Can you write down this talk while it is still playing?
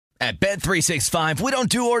At Bet365, we don't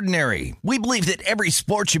do ordinary. We believe that every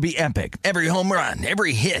sport should be epic. Every home run,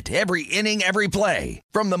 every hit, every inning, every play.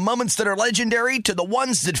 From the moments that are legendary to the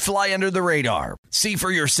ones that fly under the radar. See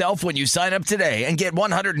for yourself when you sign up today and get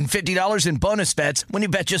 $150 in bonus bets when you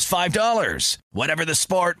bet just $5. Whatever the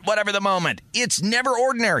sport, whatever the moment, it's never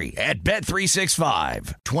ordinary at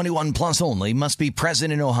Bet365. 21 plus only. Must be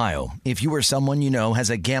present in Ohio. If you or someone you know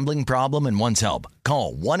has a gambling problem and wants help,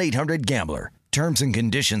 call 1-800-GAMBLER. Terms and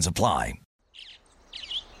conditions apply.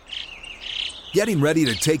 Getting ready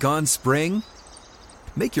to take on spring?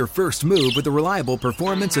 Make your first move with the reliable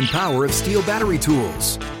performance and power of Steel battery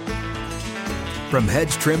tools. From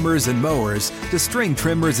hedge trimmers and mowers to string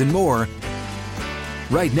trimmers and more,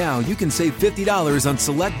 right now you can save $50 on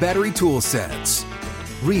select battery tool sets.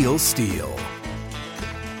 Real Steel.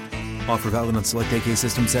 Offer valid on select AK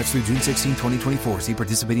system sets through June 16, 2024. See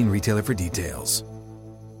participating retailer for details.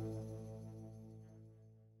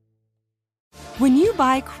 When you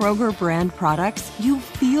buy Kroger brand products, you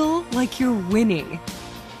feel like you're winning.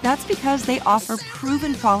 That's because they offer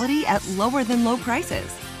proven quality at lower than low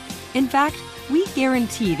prices. In fact, we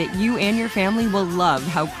guarantee that you and your family will love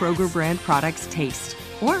how Kroger brand products taste,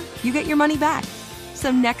 or you get your money back. So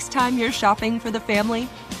next time you're shopping for the family,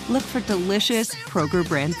 look for delicious Kroger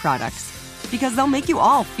brand products, because they'll make you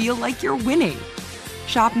all feel like you're winning.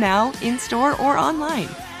 Shop now, in-store, or online.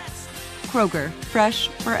 Kroger, fresh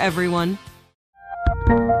for everyone.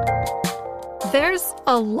 There's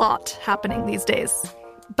a lot happening these days,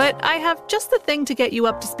 but I have just the thing to get you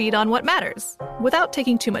up to speed on what matters without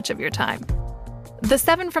taking too much of your time. The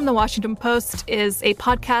 7 from the Washington Post is a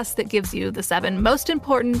podcast that gives you the 7 most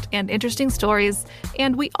important and interesting stories,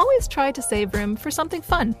 and we always try to save room for something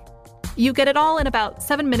fun. You get it all in about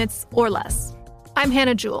 7 minutes or less. I'm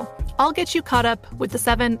Hannah Jewell. I'll get you caught up with the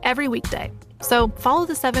 7 every weekday. So follow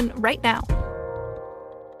the 7 right now.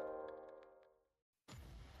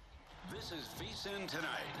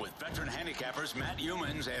 Handicappers Matt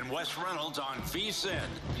Youmans and Wes Reynolds on VSiN,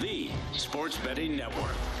 the sports betting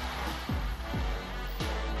network.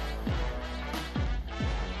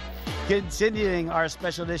 Continuing our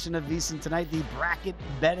special edition of VSiN tonight, the bracket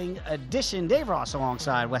betting edition. Dave Ross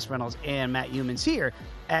alongside Wes Reynolds and Matt Youmans here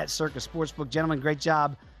at Circa Sportsbook. Gentlemen, great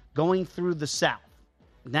job going through the South.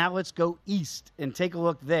 Now let's go east and take a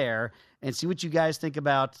look there and see what you guys think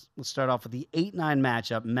about. Let's start off with the 8-9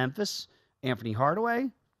 matchup. Memphis, Anthony Hardaway.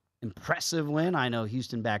 Impressive win. I know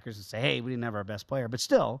Houston backers would say, hey, we didn't have our best player, but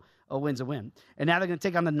still, a win's a win. And now they're going to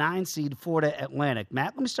take on the 9 seed Florida Atlantic.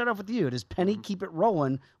 Matt, let me start off with you. Does Penny keep it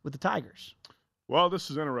rolling with the Tigers? Well,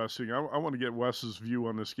 this is interesting. I want to get Wes's view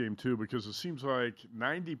on this game, too, because it seems like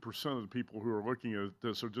 90% of the people who are looking at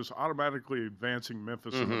this are just automatically advancing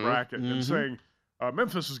Memphis in the bracket and saying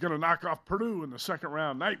Memphis is going to knock off Purdue in the second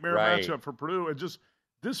round. Nightmare matchup for Purdue. And just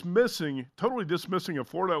totally dismissing a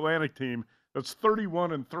Florida Atlantic team that's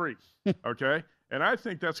 31-3, okay? And I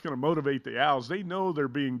think that's going to motivate the Owls. They know they're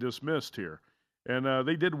being dismissed here. And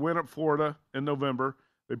they did win at Florida in November.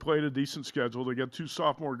 They played a decent schedule. They got 2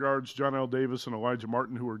 sophomore guards, John L. Davis and Elijah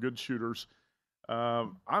Martin, who are good shooters.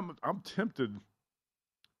 I'm tempted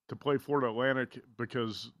to play Florida Atlantic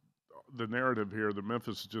because the narrative here that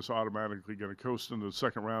Memphis is just automatically going to coast into the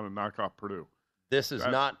second round and knock off Purdue. This is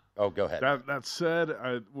not – oh, go ahead. That said,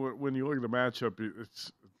 when you look at the matchup,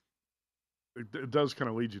 it does kind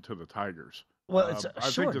of lead you to the Tigers. Well, it's a I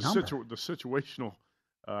short think number. the situational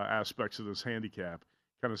aspects of this handicap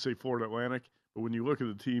kind of say Florida Atlantic, but when you look at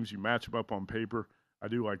the teams, you match them up on paper, I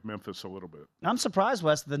do like Memphis a little bit. I'm surprised,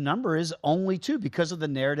 Wes, the number is only 2 because of the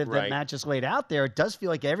narrative that Matt just laid out there. It does feel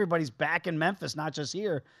like everybody's back in Memphis, not just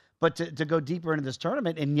here, but to go deeper into this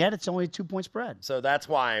tournament, and yet it's only a 2-point spread. So that's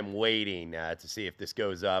why I'm waiting to see if this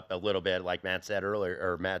goes up a little bit, like Matt said earlier,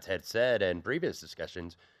 or Matt had said in previous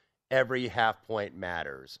discussions. Every half point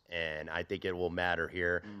matters, and I think it will matter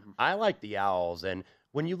here. I like the Owls, and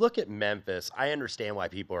when you look at Memphis, I understand why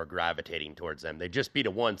people are gravitating towards them. They just beat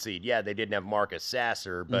a 1 seed. Yeah, they didn't have Marcus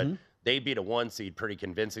Sasser, but they beat a 1 seed pretty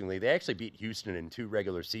convincingly. They actually beat Houston in 2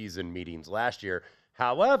 regular season meetings last year.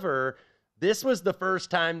 However, this was the first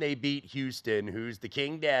time they beat Houston, who's the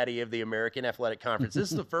king daddy of the American Athletic Conference. This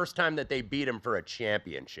is the first time that they beat him for a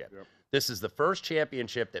championship. This is the first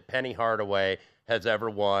championship that Penny Hardaway has ever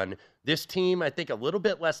won. This team, I think, a little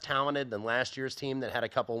bit less talented than last year's team that had a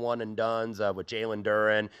couple one-and-dones with Jalen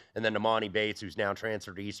Duren and then Amani Bates, who's now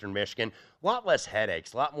transferred to Eastern Michigan. A lot less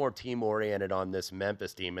headaches, a lot more team-oriented on this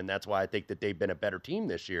Memphis team, and that's why I think that they've been a better team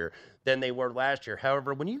this year than they were last year.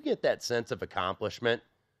 However, when you get that sense of accomplishment,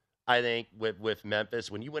 I think with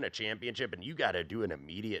Memphis, when you win a championship and you got to do an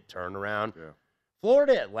immediate turnaround,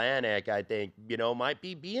 Florida Atlantic, I think, might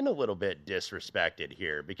be being a little bit disrespected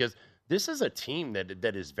here because this is a team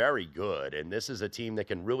that is very good, and this is a team that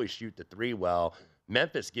can really shoot the three well.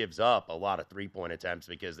 Memphis gives up a lot of three-point attempts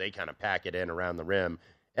because they kind of pack it in around the rim.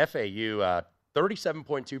 FAU,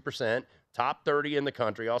 37.2%, top 30 in the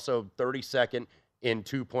country, also 32nd in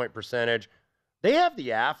two-point percentage. They have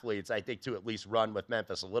the athletes, I think, to at least run with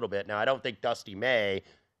Memphis a little bit. Now, I don't think Dusty May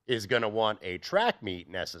is going to want a track meet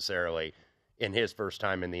necessarily in his first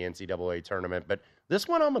time in the NCAA tournament, but this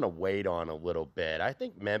one I'm going to wait on a little bit. I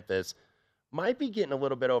think Memphis might be getting a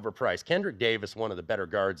little bit overpriced. Kendrick Davis, one of the better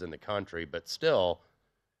guards in the country, but still,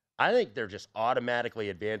 I think they're just automatically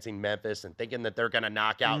advancing Memphis and thinking that they're going to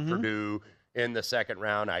knock out Purdue in the second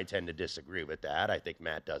round. I tend to disagree with that. I think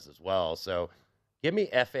Matt does as well. So give me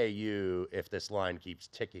FAU if this line keeps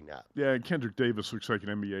ticking up. Yeah, Kendrick Davis looks like an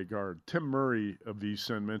NBA guard. Tim Murray of the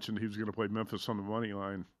Sun mentioned he was going to play Memphis on the money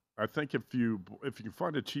line. I think if you can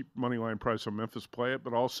find a cheap money line price on Memphis, play it.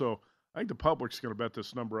 But also, I think the public's going to bet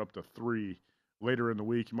this number up to 3 later in the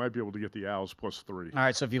week. You might be able to get the Owls plus 3. All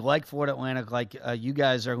right, so if you like Florida Atlantic, like you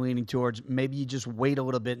guys are leaning towards, maybe you just wait a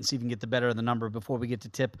little bit and see if you can get the better of the number before we get to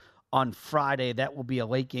tip on Friday. That will be a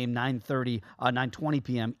late game, 9:20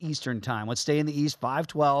 p.m. Eastern time. Let's stay in the East,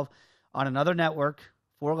 5:12 on another network,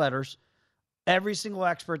 4 letters. Every single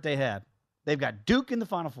expert they have. They've got Duke in the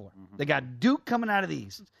Final Four. They got Duke coming out of the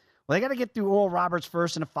East. Well, they got to get through Oral Roberts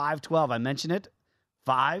first in a 5-12. I mentioned it.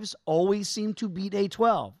 5s always seem to beat a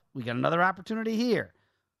 12. We got another opportunity here.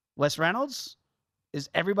 Wes Reynolds, is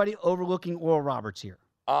everybody overlooking Oral Roberts here?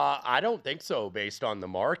 I don't think so based on the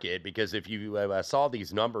market, because if you saw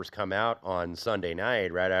these numbers come out on Sunday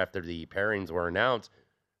night right after the pairings were announced,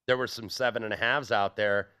 there were some 7.5s out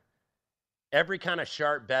there. Every kind of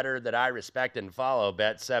sharp bettor that I respect and follow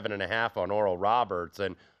bet 7.5 on Oral Roberts.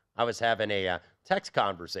 And I was having a text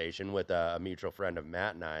conversation with a mutual friend of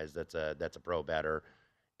Matt and I's that's a pro bettor,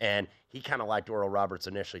 and he kind of liked Oral Roberts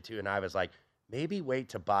initially too. And I was like, maybe wait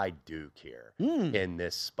to buy Duke here in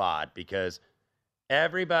this spot, because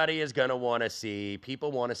everybody is going to want to see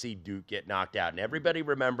Duke get knocked out. And everybody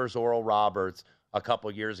remembers Oral Roberts a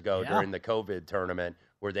couple years ago during the COVID tournament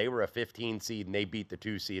where they were a 15 seed and they beat the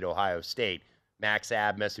 2 seed Ohio State. Max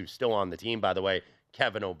Abmas, who's still on the team, by the way,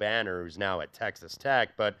 Kevin O'Banner, who's now at Texas Tech.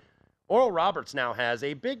 But Oral Roberts now has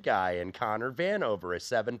a big guy in Connor Vanover, a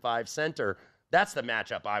 7'5" center. That's the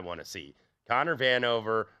matchup I want to see. Connor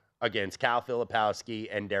Vanover against Cal Filipowski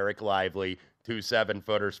and Derek Lively, 2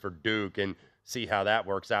 7-footers for Duke, and see how that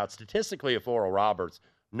works out. Statistically, if Oral Roberts,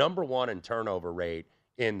 number 1 in turnover rate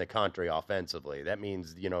in the country offensively. That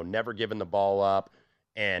means, never giving the ball up.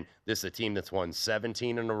 And this is a team that's won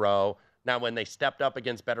 17 in a row. Now, when they stepped up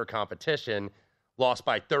against better competition, lost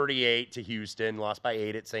by 38 to Houston, lost by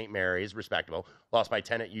 8 at St. Mary's, respectable, lost by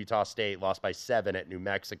 10 at Utah State, lost by 7 at New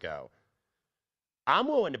Mexico. I'm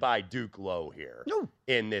willing to buy Duke low here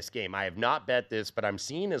in this game. I have not bet this, but I'm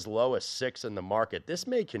seeing as low as 6 in the market. This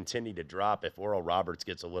may continue to drop if Oral Roberts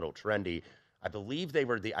gets a little trendy. I believe they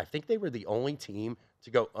were the only team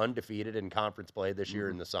to go undefeated in conference play this year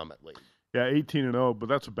in the Summit League. Yeah, 18-0, but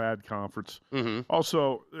that's a bad conference.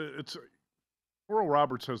 Also, Oral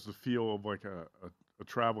Roberts has the feel of like a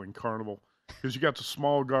traveling carnival, because you got the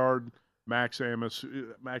small guard, Max Amos,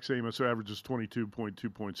 who averages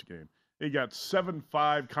 22.2 points a game. You got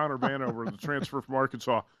 7'5" Connor Vanover, the transfer from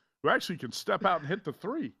Arkansas, who actually can step out and hit the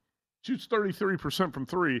 3. Shoots 33% from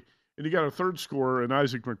 3. And you got a third scorer in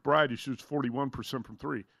Isaac McBride, who shoots 41% from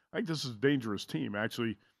 3. I think this is a dangerous team.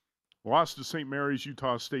 Actually, lost to St. Mary's,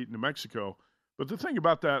 Utah State, New Mexico. But the thing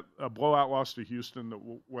about that blowout loss to Houston that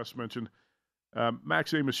Wes mentioned,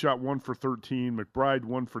 Max Amos shot 1 for 13, McBride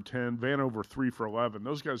 1 for 10, Vanover 3 for 11.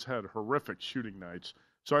 Those guys had horrific shooting nights.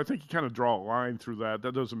 So I think you kind of draw a line through that.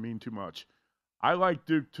 That doesn't mean too much. I like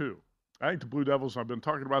Duke too. I think the Blue Devils, I've been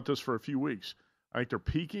talking about this for a few weeks. I think they're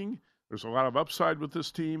peaking. There's a lot of upside with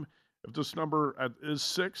this team. If this number is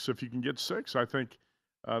 6, if you can get 6, I think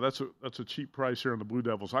that's a cheap price here on the Blue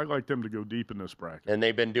Devils. I like them to go deep in this bracket. And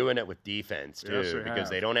they've been doing it with defense too, yes, because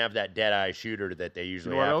they don't have that dead-eye shooter that they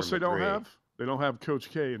usually have. What else from they don't three. have? They don't have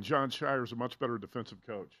Coach K, and John Shire's a much better defensive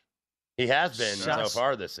coach. He has been so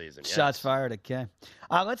far this season. Yes. Shots fired at K.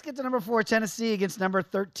 Let's get to number 4, Tennessee against number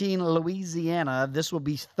 13, Louisiana. This will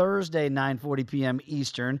be Thursday, 9:40 p.m.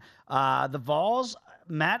 Eastern. The Vols,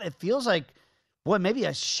 Matt, it feels like, maybe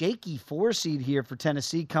a shaky 4 seed here for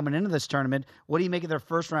Tennessee coming into this tournament. What do you make of their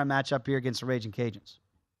first-round matchup here against the Raging Cajuns?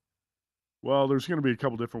 Well, there's going to be a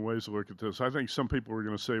couple different ways to look at this. I think some people are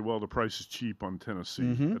going to say, well, the price is cheap on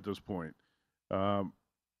Tennessee at this point.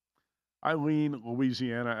 I lean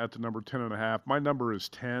Louisiana at the number 10.5. My number is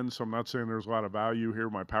 10, so I'm not saying there's a lot of value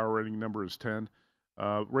here. My power rating number is 10.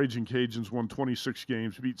 Raging Cajuns won 26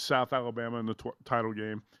 games, beat South Alabama in the title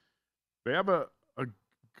game. They have a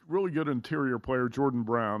really good interior player, Jordan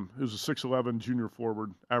Brown, who's a 6'11 junior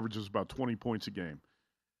forward, averages about 20 points a game.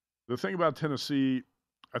 The thing about Tennessee,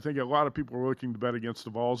 I think a lot of people are looking to bet against the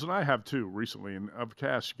Vols, and I have too recently, and I've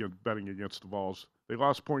cashed betting against the Vols. They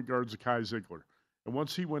lost point guard Zakai Ziegler. And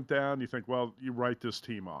once he went down, you think, well, you write this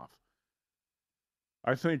team off.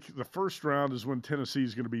 I think the first round is when Tennessee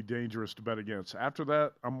is going to be dangerous to bet against. After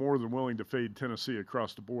that, I'm more than willing to fade Tennessee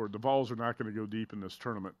across the board. The Vols are not going to go deep in this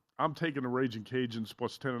tournament. I'm taking the Raging Cajuns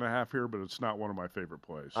plus 10.5 here, but it's not one of my favorite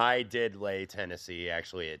plays. I did lay Tennessee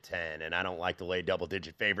actually at 10, and I don't like to lay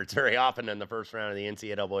double-digit favorites very often in the first round of the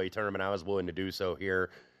NCAA tournament. I was willing to do so here.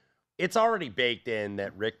 It's already baked in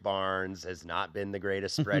that Rick Barnes has not been the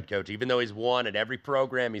greatest spread coach, even though he's won at every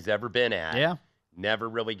program he's ever been at. Yeah. Never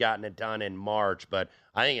really gotten it done in March, but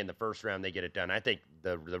I think in the first round they get it done. I think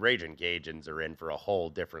the Raging Cajuns are in for a whole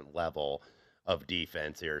different level of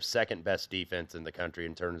defense here. Second best defense in the country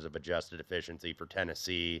in terms of adjusted efficiency for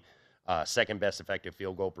Tennessee. Second best effective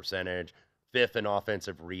field goal percentage. Fifth in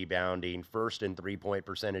offensive rebounding. First in three-point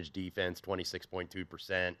percentage defense,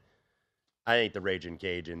 26.2%. I think the Raging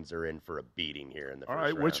Cajuns are in for a beating here in the first round.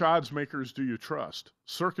 All right, which odds makers do you trust?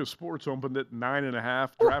 Circus Sports opened at 9.5.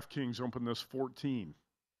 DraftKings opened this 14.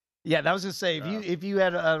 Yeah, that was going to say, if you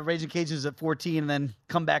had Raging Cajuns at 14 and then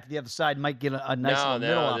come back to the other side, might get a nice little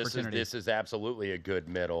middle opportunity. This is absolutely a good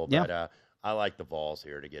middle, Yeah. but I like the Vols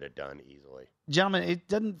here to get it done easily. Gentlemen, it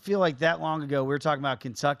doesn't feel like that long ago we were talking about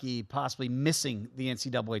Kentucky possibly missing the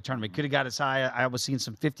NCAA tournament. Could have got as high. I was seeing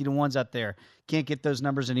some 50-1s out there. Can't get those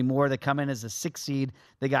numbers anymore. They come in as a 6 seed.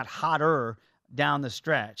 They got hotter down the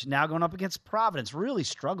stretch. Now going up against Providence, really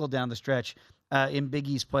struggled down the stretch in Big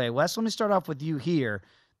East play. Wes, let me start off with you here.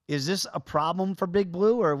 Is this a problem for Big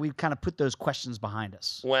Blue, or we've kind of put those questions behind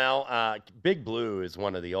us? Well, Big Blue is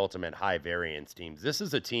one of the ultimate high-variance teams. This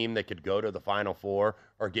is a team that could go to the Final Four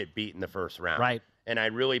or get beat in the first round. Right. And I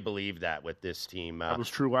really believe that with this team. That was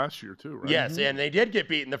true last year, too, right? Yes, and they did get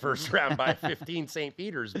beat in the first round by 15 St.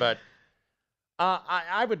 Peter's. But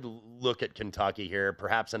I would look at Kentucky here,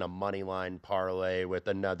 perhaps in a money line parlay with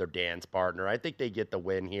another dance partner. I think they get the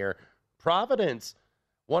win here. Providence,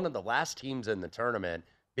 one of the last teams in the tournament,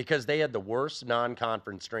 because they had the worst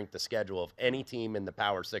non-conference strength of schedule of any team in the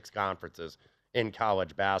Power 6 conferences in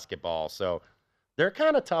college basketball. So they're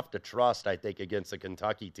kind of tough to trust, I think, against a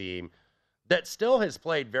Kentucky team that still has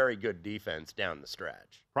played very good defense down the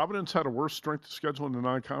stretch. Providence had a worse strength of schedule in the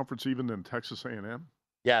non-conference even than Texas A&M?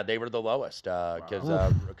 Yeah, they were the lowest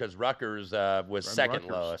because Rutgers was second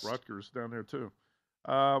lowest. Rutgers down there, too.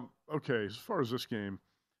 Okay, as far as this game,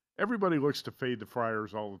 everybody looks to fade the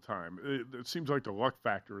Friars all the time. It seems like the luck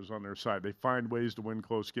factor is on their side. They find ways to win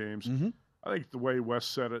close games. Mm-hmm. I think the way Wes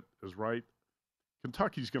said it is right.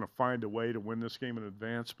 Kentucky's going to find a way to win this game in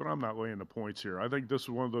advance, but I'm not laying the points here. I think this is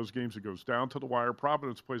one of those games that goes down to the wire.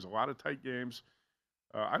 Providence plays a lot of tight games.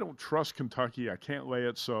 I don't trust Kentucky. I can't lay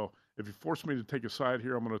it, so if you force me to take a side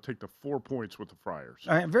here, I'm going to take the 4 points with the Friars.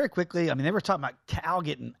 All right, very quickly, I mean, they were talking about Cal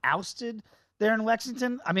getting ousted there in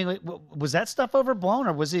Lexington. I mean, was that stuff overblown,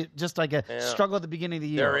 or was it just like a struggle at the beginning of the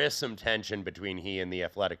year? There is some tension between he and the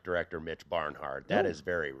athletic director, Mitch Barnhart. That is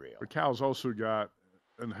very real. But Cal's also got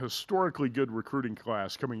an historically good recruiting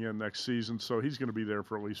class coming in next season, so he's going to be there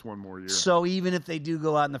for at least one more year. So even if they do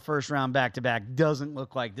go out in the first round back-to-back, doesn't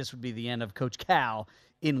look like this would be the end of Coach Cal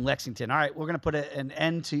in Lexington. All right, we're going to put an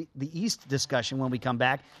end to the East discussion when we come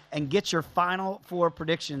back and get your Final Four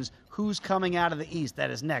predictions. Who's coming out of the East?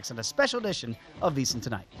 That is next on a special edition of VSiN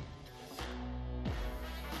Tonight.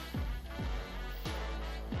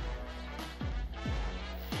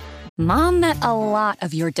 Mom met a lot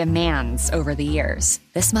of your demands over the years.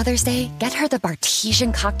 This Mother's Day, get her the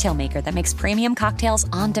Bartesian cocktail maker that makes premium cocktails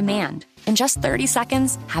on demand. In just 30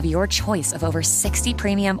 seconds, have your choice of over 60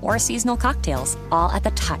 premium or seasonal cocktails, all at the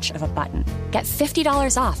touch of a button. Get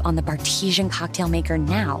 $50 off on the Bartesian cocktail maker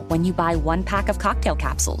now when you buy 1 pack of cocktail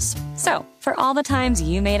capsules. So, for all the times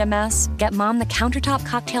you made a mess, get Mom the countertop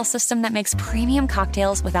cocktail system that makes premium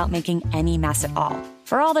cocktails without making any mess at all.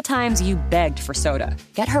 For all the times you begged for soda,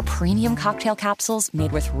 get her premium cocktail capsules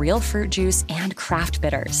made with real fruit juice and craft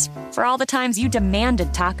bitters. For all the times you demanded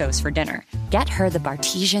tacos for dinner, get her the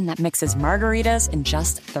Bartesian that mixes margaritas in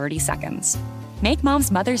just 30 seconds. Make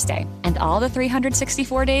Mom's Mother's Day and all the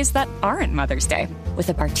 364 days that aren't Mother's Day with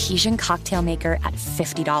a Bartesian cocktail maker at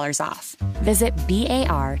 $50 off. Visit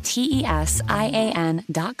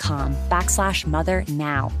BARTESIAN.com/mother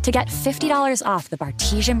now to get $50 off the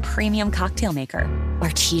Bartesian Premium Cocktail Maker.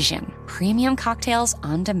 Bartesian, premium cocktails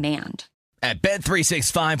on demand. At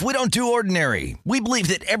Bet365, we don't do ordinary. We believe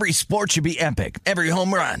that every sport should be epic. Every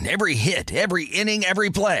home run, every hit, every inning, every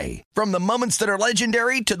play. From the moments that are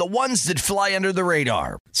legendary to the ones that fly under the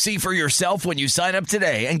radar. See for yourself when you sign up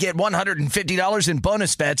today and get $150 in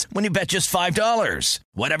bonus bets when you bet just $5.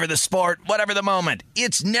 Whatever the sport, whatever the moment,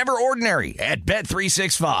 it's never ordinary at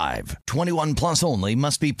Bet365. 21 plus only.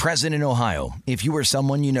 Must be present in Ohio. If you or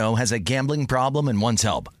someone you know has a gambling problem and wants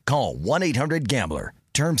help, call 1-800-GAMBLER.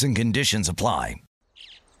 Terms and conditions apply.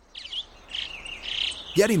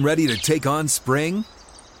 Getting ready to take on spring?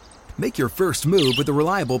 Make your first move with the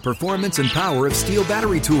reliable performance and power of Steel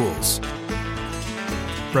battery tools.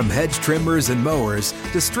 From hedge trimmers and mowers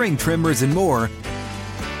to string trimmers and more,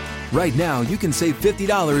 right now you can save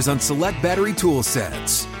 $50 on select battery tool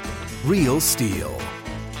sets. Real Steel.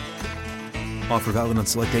 Offer valid on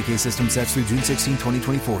select AK system sets through June 16,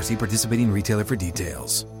 2024. See participating retailer for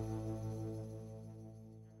details.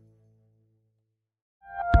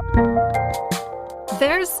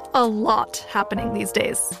 There's a lot happening these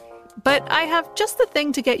days, but I have just the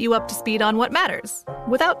thing to get you up to speed on what matters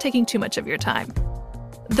without taking too much of your time.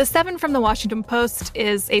 The 7 from the Washington Post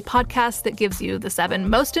is a podcast that gives you the 7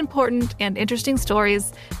 most important and interesting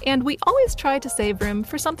stories, and we always try to save room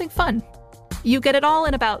for something fun. You get it all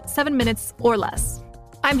in about 7 minutes or less.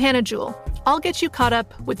 I'm Hannah Jewell. I'll get you caught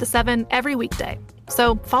up with the 7 every weekday.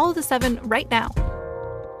 So follow the 7 right now.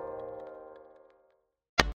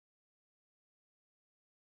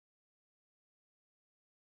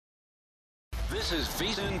 This is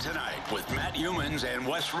VSiN Tonight with Matt Youmans and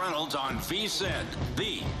Wes Reynolds on VSiN,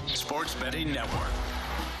 the sports betting network.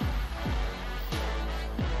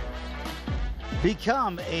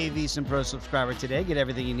 Become a VSiN Pro subscriber today. Get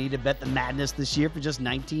everything you need to bet the madness this year for just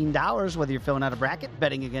 $19. Whether you're filling out a bracket,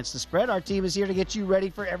 betting against the spread, our team is here to get you ready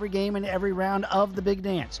for every game and every round of the big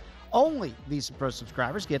dance. Only VSiN Pro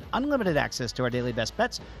subscribers get unlimited access to our daily best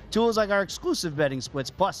bets, tools like our exclusive betting splits,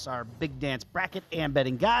 plus our big dance bracket and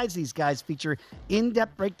betting guides. These guides feature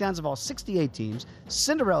in-depth breakdowns of all 68 teams,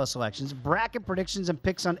 Cinderella selections, bracket predictions, and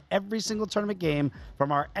picks on every single tournament game from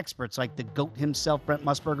our experts like the GOAT himself, Brent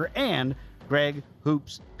Musburger, and Greg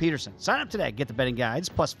Hoops Peterson. Sign up today. Get the betting guides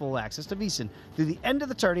plus full access to VSiN through the end of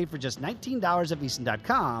the tourney for just $19 at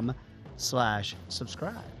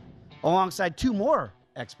VSiN.com/subscribe. Alongside 2 more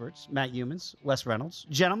experts, Matt Youmans, Wes Reynolds.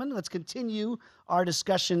 Gentlemen, let's continue our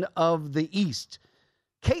discussion of the East.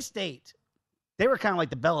 K-State, they were kind of like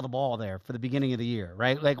the belle of the ball there for the beginning of the year,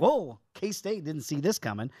 right? Like, whoa, K-State didn't see this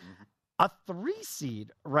coming. A 3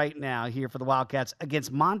 seed right now here for the Wildcats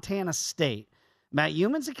against Montana State. Matt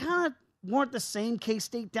Youmans, it kind of weren't the same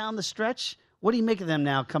K-State down the stretch. What do you make of them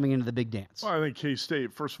now coming into the big dance? Well, I think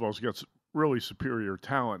K-State, first of all, has got really superior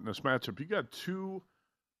talent in this matchup. You got 2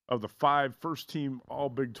 of the 5 first-team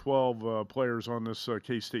All-Big 12 players on this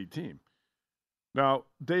K-State team. Now,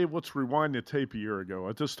 Dave, let's rewind the tape a year ago.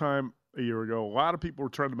 At this time, a year ago, a lot of people were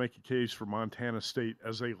trying to make a case for Montana State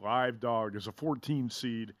as a live dog, as a 14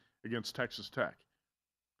 seed against Texas Tech.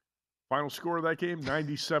 Final score of that game,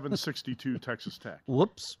 97-62 Texas Tech.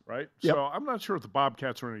 Whoops. Right? Yep. So I'm not sure if the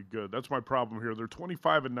Bobcats are any good. That's my problem here. They're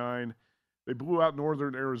 25-9. They blew out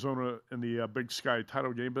Northern Arizona in the Big Sky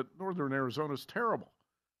title game, but Northern Arizona is terrible.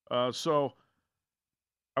 So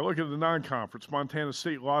I look at the non-conference. Montana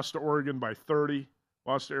State lost to Oregon by 30,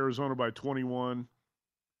 lost to Arizona by 21.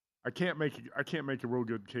 I can't make a real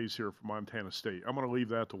good case here for Montana State. I'm going to leave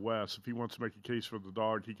that to Wes. If he wants to make a case for the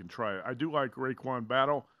dog, he can try it. I do like Raekwon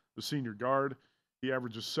Battle, the senior guard. He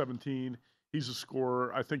averages 17. He's a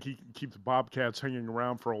scorer. I think he can keep the Bobcats hanging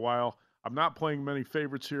around for a while. I'm not playing many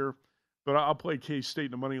favorites here, but I'll play K-State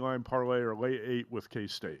in the money line parlay or lay 8 with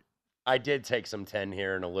K-State. I did take some 10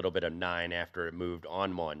 here and a little bit of 9 after it moved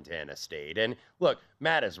on Montana State. And look,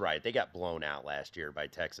 Matt is right. They got blown out last year by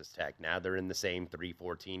Texas Tech. Now they're in the same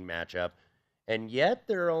 3-14 matchup. And yet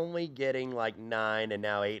they're only getting like 9 and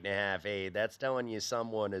now 8.5, 8. That's telling you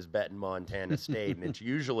someone is betting Montana State. And it's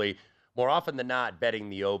usually, more often than not, betting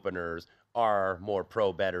the openers are more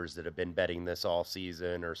pro bettors that have been betting this all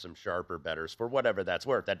season or some sharper bettors for whatever that's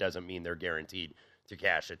worth. That doesn't mean they're guaranteed to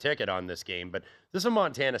cash a ticket on this game. But this is a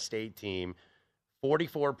Montana State team,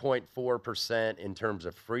 44.4% in terms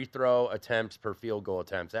of free throw attempts per field goal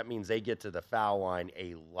attempts. That means they get to the foul line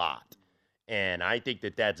a lot. And I think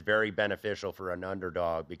that that's very beneficial for an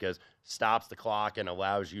underdog because stops the clock and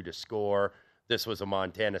allows you to score. This was a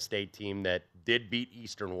Montana State team that did beat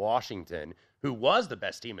Eastern Washington, who was the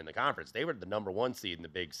best team in the conference. They were the number 1 seed in the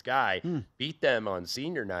Big Sky, beat them on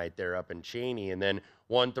senior night there up in Cheney, and then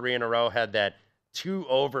won 3 in a row, had that 2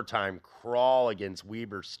 overtime crawl against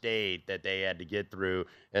Weber State that they had to get through,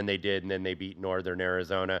 and they did, and then they beat Northern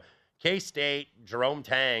Arizona. K-State, Jerome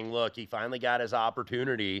Tang, look, he finally got his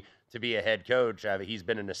opportunity to be a head coach. He's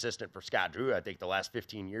been an assistant for Scott Drew, I think, the last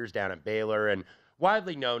 15 years down at Baylor, and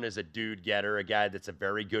widely known as a dude getter, a guy that's a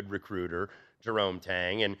very good recruiter, Jerome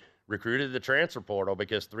Tang, and recruited the transfer portal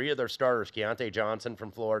because 3 of their starters, Keontae Johnson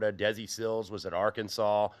from Florida, Desi Sills was at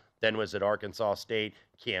Arkansas, then was at Arkansas State,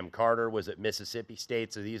 Cam Carter was at Mississippi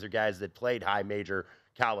State. So these are guys that played high major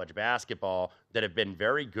college basketball that have been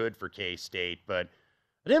very good for K-State, but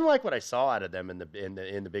I didn't like what I saw out of them in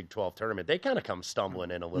the Big 12 tournament. They kind of come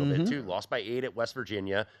stumbling in a little bit too. Lost by 8 at West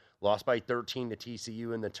Virginia, lost by 13 to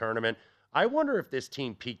TCU in the tournament. I wonder if this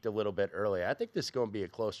team peaked a little bit early. I think this is going to be a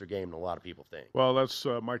closer game than a lot of people think. Well, that's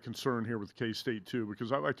my concern here with K-State too,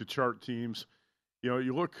 because I like to chart teams. You know,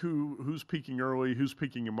 you look who's peaking early, who's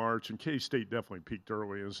peaking in March, and K-State definitely peaked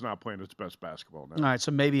early and is not playing its best basketball now. All right,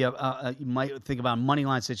 so maybe you might think about a money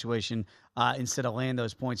line situation instead of laying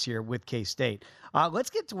those points here with K-State.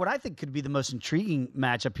 Let's get to what I think could be the most intriguing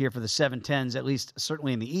matchup here for the 7-10s, at least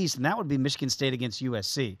certainly in the East, and that would be Michigan State against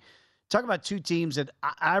USC. Talk about two teams that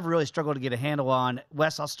I've really struggled to get a handle on.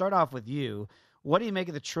 Wes, I'll start off with you. What do you make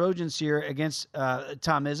of the Trojans here against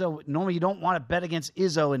Tom Izzo? Normally, you don't want to bet against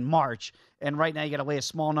Izzo in March, and right now you got to lay a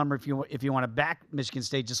small number if you want to back Michigan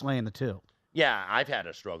State, just laying the 2. Yeah, I've had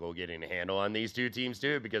a struggle getting a handle on these two teams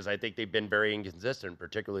too because I think they've been very inconsistent,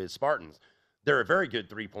 particularly the Spartans. They're a very good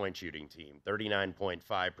three-point shooting team,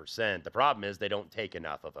 39.5%. The problem is they don't take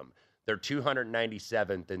enough of them. They're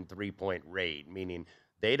 297th in three-point rate, meaning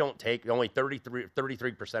they don't take only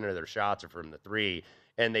 33% of their shots are from the 3.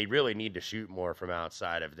 And they really need to shoot more from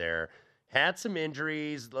outside of there. Had some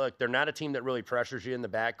injuries. Look, they're not a team that really pressures you in the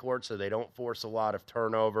backcourt, so they don't force a lot of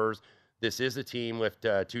turnovers. This is a team with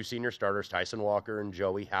 2 senior starters, Tyson Walker and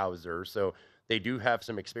Joey Hauser, so they do have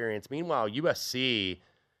some experience. Meanwhile, USC,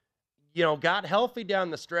 got healthy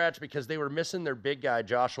down the stretch because they were missing their big guy,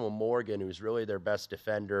 Joshua Morgan, who's really their best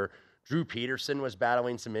defender. Drew Peterson was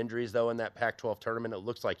battling some injuries, though, in that Pac-12 tournament. It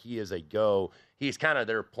looks like he is a go. He's kind of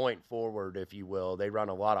their point forward, if you will. They run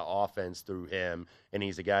a lot of offense through him, and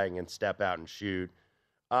he's a guy who can step out and shoot.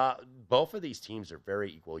 Both of these teams are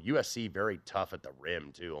very equal. USC very tough at the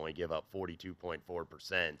rim, too, only give up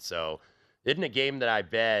 42.4%. So isn't a game that I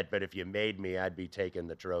bet, but if you made me, I'd be taking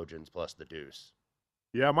the Trojans plus the deuce.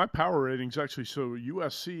 Yeah, my power ratings actually, so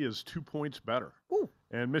USC is 2 points better. Ooh.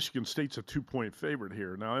 And Michigan State's a 2-point favorite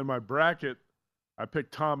here. Now, in my bracket, I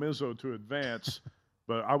picked Tom Izzo to advance,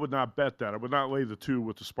 but I would not bet that. I would not lay the 2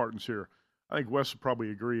 with the Spartans here. I think Wes would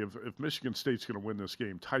probably agree. If Michigan State's going to win this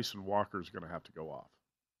game, Tyson Walker is going to have to go off.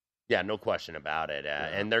 Yeah, no question about it.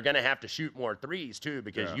 And they're going to have to shoot more threes, too,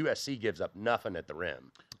 because USC gives up nothing at the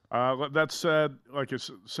rim. That said, like it's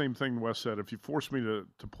the same thing Wes said. If you force me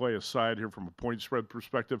to play a side here from a point spread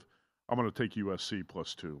perspective, I'm going to take USC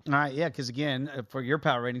plus 2. All right, yeah, because, again, for your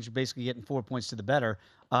power ratings, you're basically getting 4 points to the better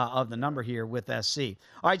of the number here with SC.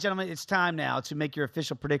 All right, gentlemen, it's time now to make your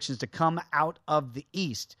official predictions to come out of the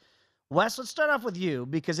East. Wes, let's start off with you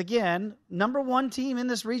because, again, number 1 team in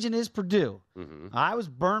this region is Purdue. Mm-hmm. I was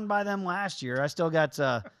burned by them last year. I still got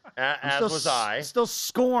still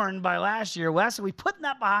scorned by last year. Wes, are we putting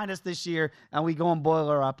that behind us this year and we going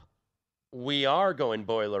boiler up? We are going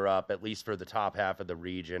boiler up, at least for the top half of the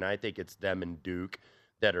region. I think it's them and Duke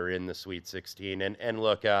that are in the Sweet 16. And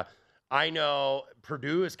look, I know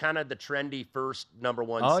Purdue is kind of the trendy first number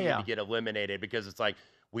 1 seed to get eliminated because it's like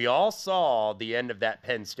we all saw the end of that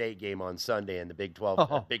Penn State game on Sunday in the Big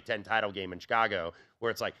 10 title game in Chicago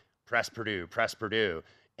where it's like, press Purdue, press Purdue.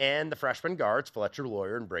 And the freshman guards, Fletcher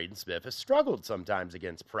Loyer and Braden Smith, have struggled sometimes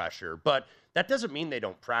against pressure. But that doesn't mean they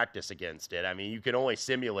don't practice against it. I mean, you can only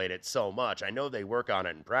simulate it so much. I know they work on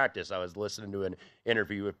it in practice. I was listening to an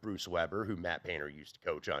interview with Bruce Weber, who Matt Painter used to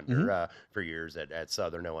coach under for years at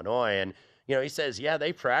Southern Illinois. And, he says,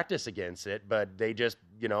 they practice against it, but they just,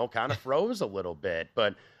 kind of froze a little bit.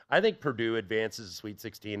 But I think Purdue advances to Sweet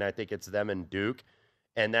 16. I think it's them and Duke.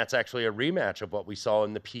 And that's actually a rematch of what we saw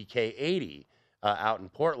in the PK 80. Out in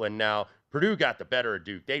Portland. Now, Purdue got the better of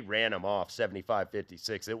Duke. They ran them off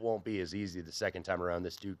 75-56. It won't be as easy the second time around.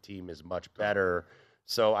 This Duke team is much better.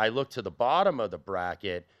 So I look to the bottom of the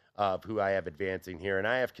bracket of who I have advancing here, and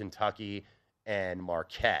I have Kentucky and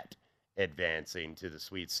Marquette advancing to the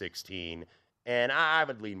Sweet 16. And I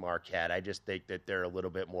would lean Marquette. I just think that they're a little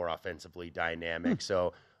bit more offensively dynamic.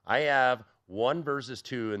 So I have 1 versus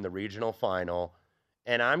 2 in the regional final,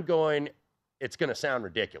 and I'm going, it's going to sound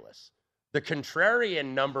ridiculous. The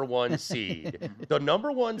contrarian number 1 seed, the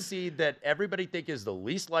number 1 seed that everybody think is the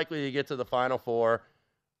least likely to get to the Final Four,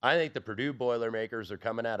 I think the Purdue Boilermakers are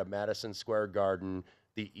coming out of Madison Square Garden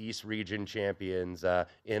the East Region champions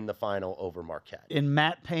in the final over Marquette. In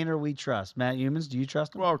Matt Painter, we trust. Matt Humans, do you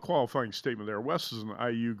trust him? Well, qualifying statement there. Wes is an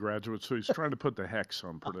IU graduate, so he's trying to put the hex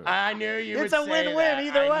on Purdue. I knew you would It's a say win-win that.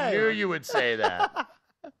 either way. I knew you would say that.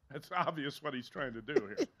 It's obvious what he's trying to do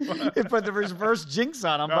here. Put the reverse jinx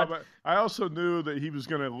on him. No, but but I also knew that he was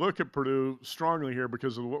going to look at Purdue strongly here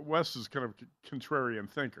because of what Wes is kind of a contrarian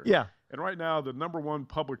thinker. yeah, And right now, the number one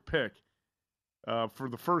public pick for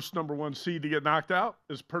the first number one seed to get knocked out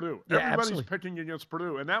is Purdue. Yeah, Everybody's absolutely. picking against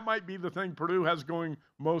Purdue, and that might be the thing Purdue has going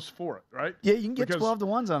most for it, right? yeah, you can get Because 12 to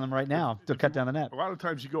 1s on them right now to cut down the net. A lot of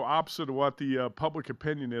times you go opposite of what the public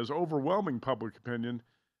opinion is. Overwhelming public opinion,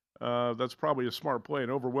 that's probably a smart play.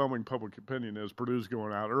 And overwhelming public opinion is Purdue's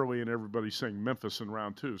going out early, and everybody's saying Memphis in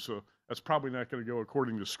round 2. So that's probably not going to go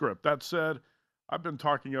according to script. That said, I've been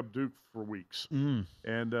talking up Duke for weeks,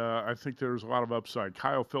 and I think there's a lot of upside.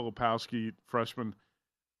 Kyle Filipowski, freshman,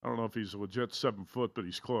 I don't know if he's a legit 7 foot, but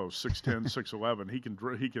he's close, 6'10", 6'11". He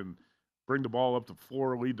can bring the ball up the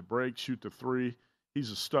floor, lead the break, shoot the three.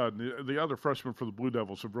 He's a stud. And the other freshmen for the Blue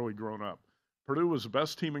Devils have really grown up. Purdue was the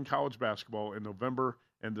best team in college basketball in November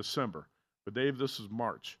and December. But, Dave, this is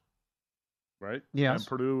March, right? Yes. And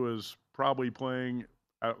Purdue is probably playing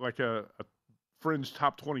like a fringe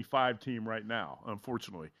top 25 team right now,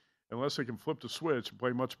 unfortunately. Unless they can flip the switch and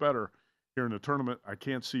play much better here in the tournament, I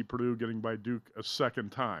can't see Purdue getting by Duke a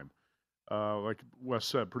second time. Like Wes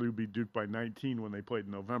said, Purdue beat Duke by 19 when they played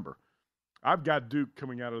in November. I've got Duke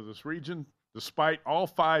coming out of this region, despite all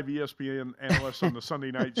 5 ESPN analysts on the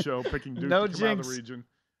Sunday night show picking Duke No to come out of jinx. the region.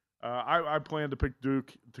 I plan to pick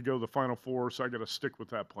Duke to go to the Final Four, so I got to stick with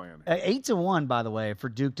that plan. 8 to 1, by the way, for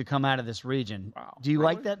Duke to come out of this region. Wow, Do you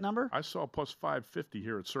really? like that number? I saw plus 550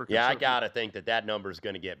 here at Circus. Yeah, I got to think that number is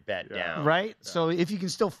going to get bet Yeah. down. Right? So if you can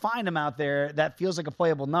still find them out there, that feels like a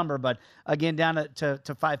playable number. But again, down to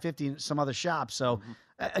 550 in some other shops. So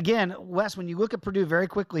again, Wes, when you look at Purdue very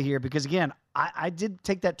quickly here, because again, I did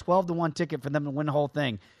take that 12 to 1 ticket for them to win the whole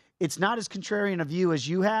thing. It's not as contrarian a view as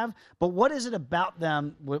you have, but what is it about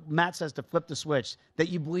them, what Matt says to flip the switch, that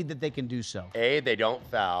you believe that they can do so? A, they don't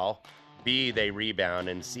foul. B, they rebound.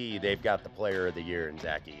 And C, they've got the player of the year in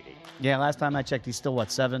Zach Edey. Yeah, last time I checked, he's still,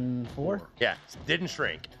 7'4"? Yeah, didn't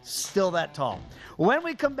shrink. Still that tall. When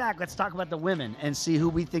we come back, let's talk about the women and see who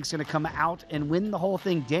we think is going to come out and win the whole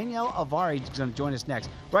thing. Danielle Alvari is going to join us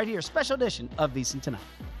next, right here, special edition of VSiN Tonight.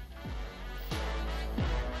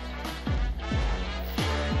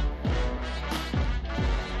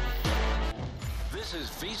 This is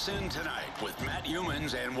VSiN Tonight with Matt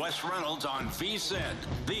Humans and Wes Reynolds on VSiN,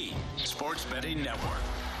 the Sports Betting Network.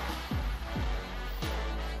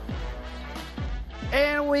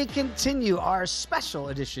 And we continue our special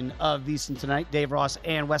edition of VSiN Tonight. Dave Ross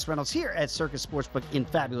and Wes Reynolds here at Circus Sportsbook in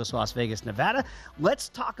fabulous Las Vegas, Nevada. Let's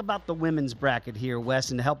talk about the women's bracket here,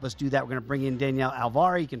 Wes. And to help us do that, we're going to bring in Danielle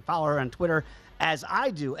Alvari. You can follow her on Twitter, as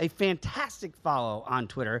I do. A fantastic follow on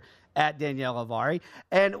Twitter at Danielle Alvari.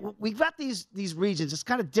 And we've got these regions. It's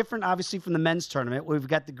kind of different, obviously, from the men's tournament. We've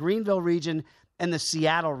got the Greenville region and the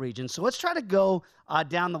Seattle region. So let's try to go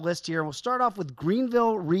down the list here. We'll start off with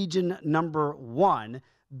Greenville region number 1.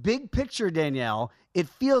 Big picture, Danielle, it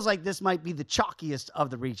feels like this might be the chalkiest of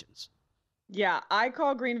the regions. Yeah, I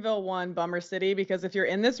call Greenville 1 Bummer City because if you're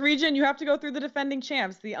in this region, you have to go through the defending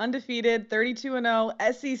champs, the undefeated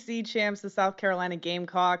 32-0 SEC champs, the South Carolina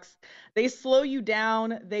Gamecocks. They slow you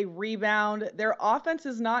down. They rebound. Their offense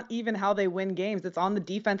is not even how they win games. It's on the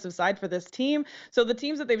defensive side for this team. So the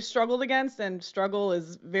teams that they've struggled against, and struggle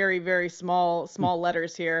is very, very small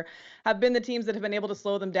letters here, have been the teams that have been able to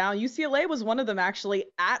slow them down. UCLA was one of them actually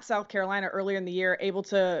at South Carolina earlier in the year, able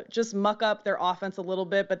to just muck up their offense a little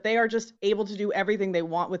bit, but they are just able to do everything they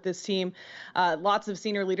want with this team. Lots of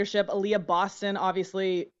senior leadership. Aaliyah Boston,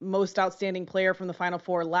 obviously most outstanding player from the Final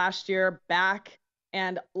Four last year, back,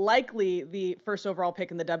 and likely the first overall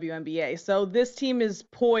pick in the WNBA. So this team is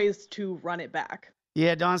poised to run it back.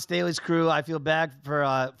 Yeah, Don Staley's crew, I feel bad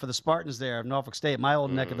for the Spartans there of Norfolk State, my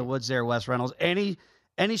old neck of the woods there, Wes Reynolds.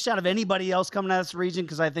 Any shot of anybody else coming out of this region?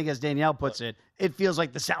 Because I think, as Danielle puts it, it feels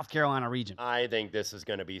like the South Carolina region. I think this is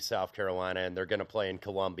going to be South Carolina, and they're going to play in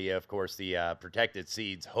Columbia. Of course, the protected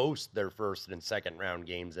seeds host their first and second round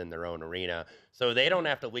games in their own arena, so they don't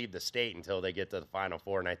have to leave the state until they get to the Final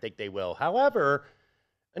Four, and I think they will. However,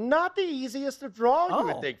 not the easiest to draw, you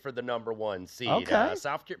would think, for the number 1 seed. Okay.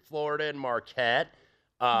 South Florida and Marquette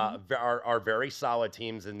are very solid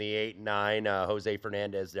teams in the 8-9. Jose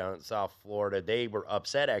Fernandez down in South Florida, they were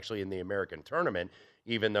upset actually in the American tournament,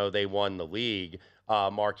 even though they won the league.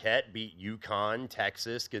 Marquette beat UConn,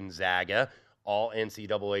 Texas, Gonzaga, all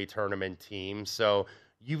NCAA tournament teams. So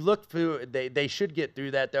You look through, they should get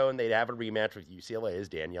through that, though, and they'd have a rematch with UCLA, as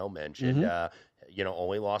Danielle mentioned.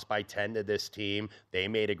 Only lost by 10 to this team. They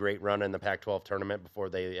made a great run in the Pac-12 tournament before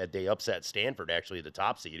they upset Stanford, actually the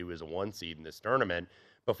top seed, who was a 1 seed in this tournament,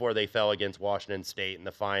 before they fell against Washington State in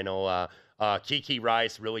the final. Kiki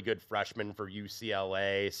Rice, really good freshman for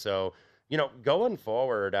UCLA. So, going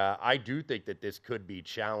forward, I do think that this could be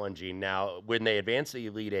challenging. Now, when they advance to the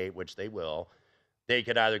Elite Eight, which they will, they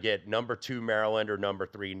could either get number 2 Maryland or number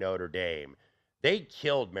 3 Notre Dame. They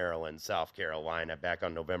killed Maryland, South Carolina back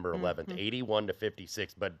on November 11th,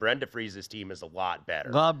 81-56. But Brenda Friese's team is a lot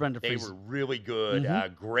better. Love Brenda They Friese. were really good.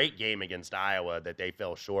 Great game against Iowa that they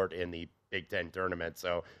fell short in the Big Ten tournament.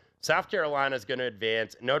 So South Carolina is going to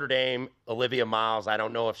advance. Notre Dame, Olivia Miles, I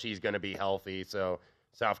don't know if she's going to be healthy. So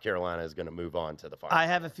South Carolina is going to move on to the final. I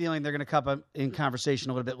have a feeling they're going to come up in conversation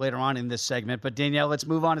a little bit later on in this segment. But, Danielle, let's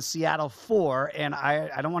move on to Seattle 4. And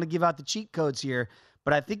I don't want to give out the cheat codes here,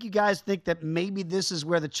 but I think you guys think that maybe this is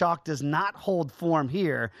where the chalk does not hold form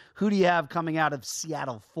here. Who do you have coming out of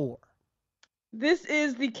Seattle 4? This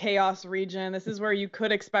is the chaos region. This is where you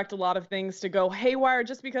could expect a lot of things to go haywire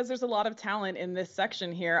just because there's a lot of talent in this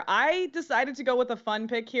section here. I decided to go with a fun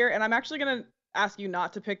pick here, and I'm actually going to ask you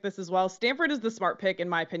not to pick this as well. Stanford is the smart pick, in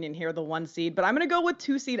my opinion, here, the 1 seed. But I'm going to go with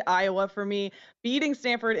 2 seed Iowa for me, beating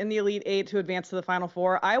Stanford in the Elite Eight to advance to the Final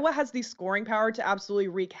Four. Iowa has the scoring power to absolutely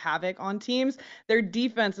wreak havoc on teams. Their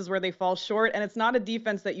defense is where they fall short, and it's not a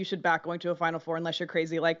defense that you should back going to a Final Four unless you're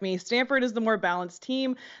crazy like me. Stanford is the more balanced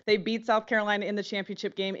team. They beat South Carolina in the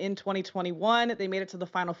championship game in 2021. They made it to the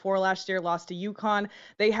Final Four last year, lost to UConn.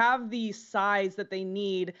 They have the size that they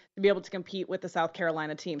need to be able to compete with the South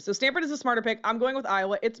Carolina team. So Stanford is a smarter pick. I'm going with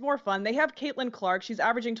Iowa. It's more fun. They have Caitlin Clark. She's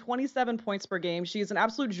averaging 27 points per game. She's an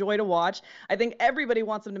absolute joy to watch. I think everybody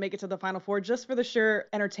wants them to make it to the Final Four just for the sheer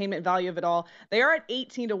entertainment value of it all. They are at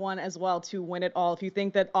 18-1 as well to win it all if you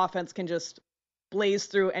think that offense can just blaze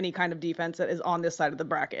through any kind of defense that is on this side of the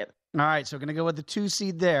bracket. All right, so we're going to go with the 2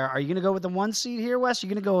 seed there. Are you going to go with the 1 seed here, Wes? You're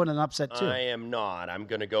going to go in an upset too? I am not. I'm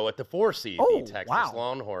going to go with the 4 seed, the Texas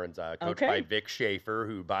Longhorns, coached by Vic Schaefer,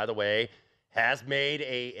 who, by the way, has made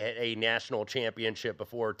a national championship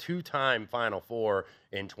before, 2-time Final Four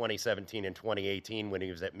in 2017 and 2018 when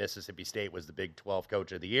he was at Mississippi State, was the Big 12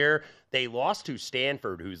 Coach of the Year. They lost to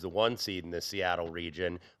Stanford, who's the 1 seed in the Seattle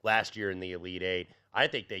region, last year in the Elite Eight. I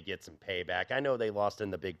think they get some payback. I know they lost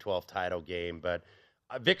in the Big 12 title game, but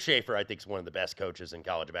Vic Schaefer, I think, is one of the best coaches in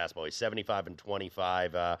college basketball. He's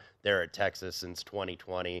 75-25 there at Texas since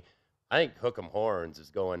 2020. I think Hook'em Horns is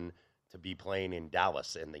going to be playing in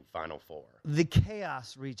Dallas in the Final Four. The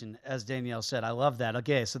chaos region, as Danielle said. I love that.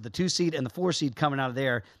 Okay, so the 2 seed and the 4 seed coming out of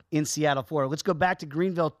there in Seattle 4. Let's go back to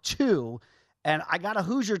Greenville 2. And I got a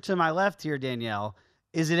Hoosier to my left here, Danielle.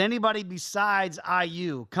 Is it anybody besides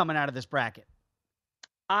IU coming out of this bracket?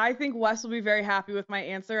 I think Wes will be very happy with my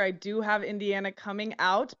answer. I do have Indiana coming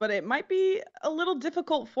out, but it might be a little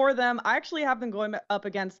difficult for them. I actually have them going up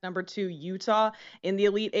against number 2 Utah in the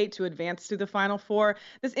Elite Eight to advance to the Final Four.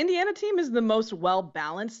 This Indiana team is the most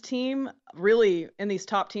well-balanced team, really, in these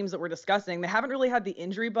top teams that we're discussing. They haven't really had the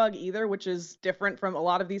injury bug either, which is different from a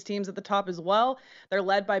lot of these teams at the top as well. They're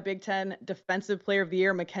led by Big Ten Defensive Player of the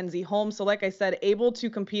Year, Mackenzie Holmes. So like I said, able to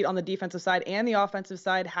compete on the defensive side and the offensive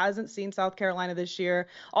side. Hasn't seen South Carolina this year.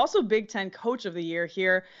 Also Big Ten Coach of the Year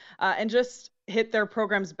here, and just hit their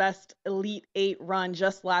program's best Elite Eight run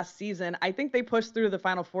just last season. I think they pushed through the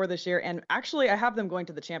Final Four this year, and actually I have them going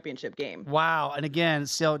to the championship game. Wow. And again,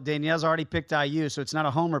 so Danielle's already picked IU, so it's not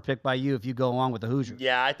a homer pick by you if you go along with the Hoosiers.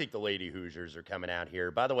 Yeah, I think the Lady Hoosiers are coming out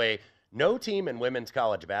here. By the way, no team in women's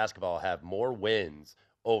college basketball have more wins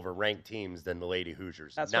over ranked teams than the Lady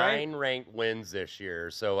Hoosiers. That's 9 right. ranked wins this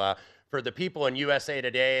year. So for the people in USA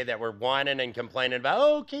Today that were whining and complaining about,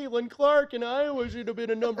 oh, Caitlin Clark and Iowa should have been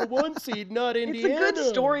a number 1 seed, not Indiana. It's a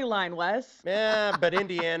good storyline, Wes. Yeah, but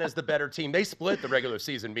Indiana's the better team. They split the regular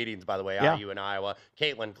season meetings, by the way, IU and Iowa.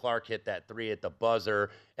 Caitlin Clark hit that 3 at the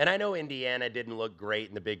buzzer. And I know Indiana didn't look great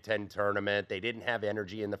in the Big Ten tournament. They didn't have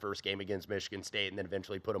energy in the first game against Michigan State and then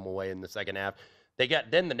eventually put them away in the second half.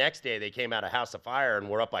 Then the next day they came out of House of Fire and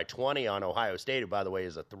were up by 20 on Ohio State, who, by the way,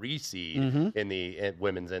 is a 3 seed in the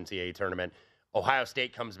women's NCAA tournament. Ohio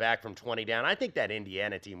State comes back from 20 down. I think that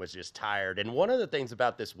Indiana team was just tired. And one of the things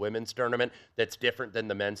about this women's tournament that's different than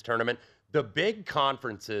the men's tournament, the big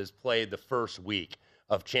conferences play the first week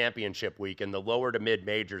of championship week, and the lower to mid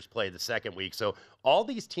majors play the second week. So all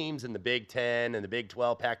these teams in the Big 10 and the Big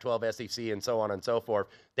 12, Pac-12, SEC, and so on and so forth,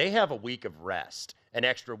 they have a week of rest, an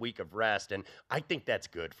extra week of rest, and I think that's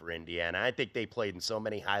good for Indiana. I think they played in so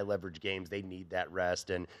many high-leverage games. They need that rest,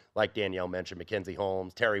 and like Danielle mentioned, Mackenzie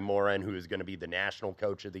Holmes, Terry Moran, who is going to be the national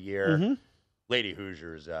coach of the year. Lady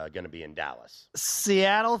Hoosiers going to be in Dallas.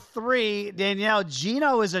 Seattle 3. Danielle,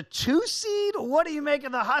 Gino is a 2 seed. What do you make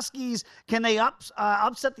of the Huskies? Can they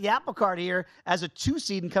upset the apple cart here as a 2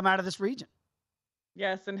 seed and come out of this region?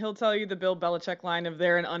 Yes, and he'll tell you the Bill Belichick line of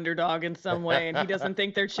they're an underdog in some way, and he doesn't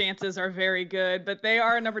think their chances are very good. But they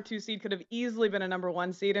are a number 2 seed, could have easily been a number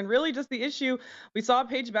 1 seed. And really just the issue, we saw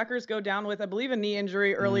Paige Beckers go down with, I believe, a knee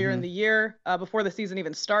injury earlier in the year before the season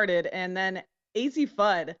even started. And then AZ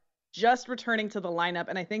Fudd just returning to the lineup.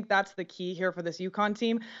 And I think that's the key here for this UConn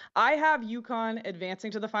team. I have UConn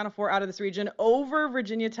advancing to the Final Four out of this region over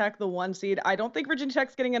Virginia Tech, the 1 seed. I don't think Virginia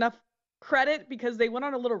Tech's getting enough credit because they went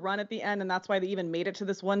on a little run at the end, and that's why they even made it to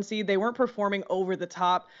this 1 seed. They weren't performing over the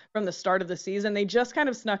top from the start of the season. They just kind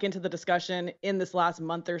of snuck into the discussion in this last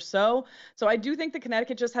month or so. So I do think that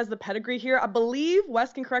Connecticut just has the pedigree here. I believe,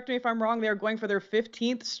 Wes can correct me if I'm wrong, they're going for their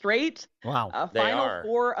 15th straight Final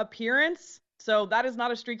Four appearance. So that is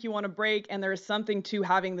not a streak you want to break, and there is something to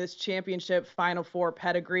having this championship Final Four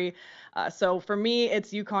pedigree. So for me,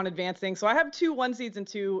 it's UConn advancing. So I have 2 1 seeds and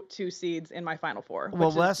 2 seeds in my Final Four,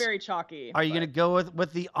 which is very chalky. Are you going to go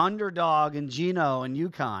with the underdog in Gino and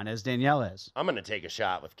UConn as Danielle is? I'm going to take a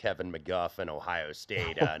shot with Kevin McGuff and Ohio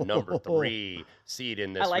State, number 3 seed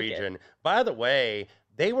in this region. By the way,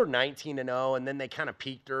 they were 19-0, and then they kind of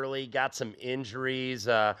peaked early, got some injuries.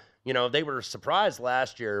 They were surprised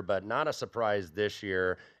last year, but not a surprise this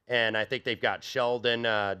year. And I think they've got Sheldon,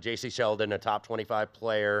 J.C. Sheldon, a top 25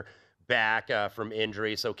 player, back from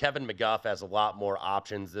injury. So Kevin McGuff has a lot more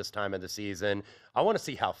options this time of the season. I want to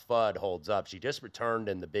see how Fudd holds up. She just returned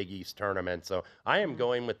in the Big East tournament. So I am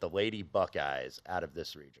going with the Lady Buckeyes out of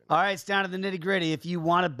this region. All right, it's down to the nitty-gritty. If you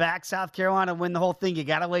want to back South Carolina and win the whole thing, you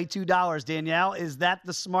got to lay $2. Danielle, is that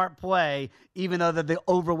the smart play, even though they're the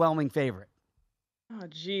overwhelming favorite? Oh,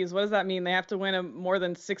 geez. What does that mean? They have to win more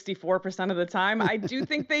than 64% of the time? I do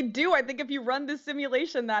think they do. I think if you run this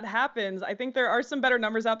simulation, that happens. I think there are some better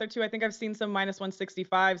numbers out there, too. I think I've seen some minus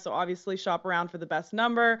 165, so obviously shop around for the best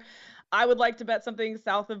number. I would like to bet something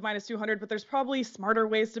south of minus 200, but there's probably smarter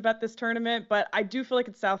ways to bet this tournament. But I do feel like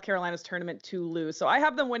it's South Carolina's tournament to lose. So I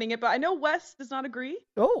have them winning it, but I know Wes does not agree.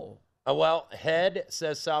 Oh. Well, head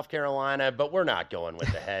says South Carolina, but we're not going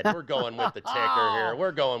with the head. We're going with the ticker here.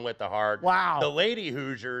 We're going with the heart. Wow. The Lady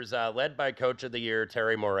Hoosiers, led by Coach of the Year,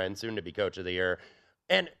 Terry Moran, soon to be Coach of the Year.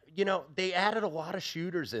 And, they added a lot of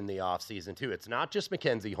shooters in the offseason, too. It's not just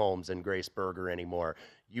Mackenzie Holmes and Grace Berger anymore.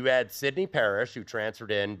 You had Sydney Parrish, who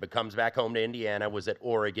transferred in, but comes back home to Indiana, was at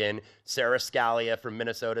Oregon. Sarah Scalia from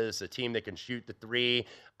Minnesota is a team that can shoot the 3.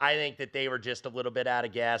 I think that they were just a little bit out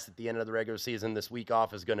of gas at the end of the regular season. This week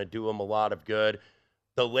off is going to do them a lot of good.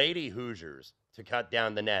 The Lady Hoosiers to cut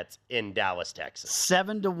down the nets in Dallas, Texas.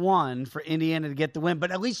 7-1 for Indiana to get the win,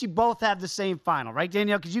 but at least you both have the same final, right,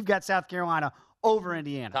 Danielle? Because you've got South Carolina over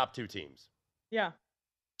Indiana. Top 2 teams. Yeah.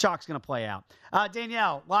 Chalk's going to play out.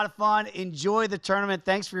 Danielle, a lot of fun. Enjoy the tournament.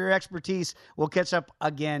 Thanks for your expertise. We'll catch up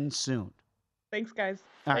again soon. Thanks, guys.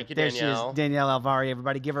 All right, Thank you, there Danielle. she is, Danielle Alvari.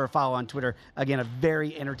 Everybody give her a follow on Twitter. Again, a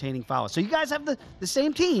very entertaining follow. So you guys have the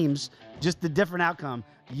same teams, just the different outcome.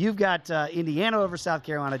 You've got Indiana over South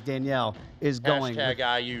Carolina. Danielle is going.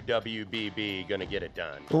 Hashtag IUWBB, going to get it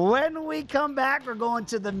done. When we come back, we're going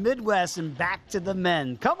to the Midwest and back to the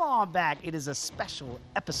men. Come on back. It is a special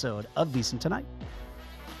episode of VSiN Tonight.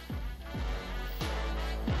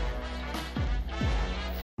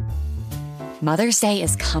 Mother's Day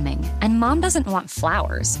is coming, and Mom doesn't want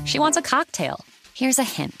flowers. She wants a cocktail. Here's a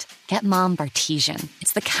hint. Get Mom Bartesian.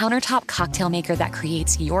 It's the countertop cocktail maker that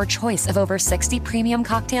creates your choice of over 60 premium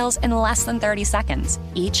cocktails in less than 30 seconds,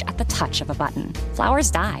 each at the touch of a button.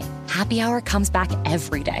 Flowers die. Happy Hour comes back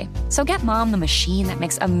every day. So get Mom the machine that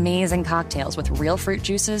makes amazing cocktails with real fruit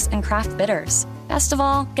juices and craft bitters. Best of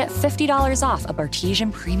all, get $50 off a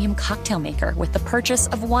Bartesian premium cocktail maker with the purchase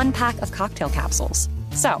of 1 pack of cocktail capsules.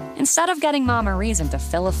 So, instead of getting Mom a reason to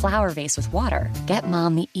fill a flower vase with water, get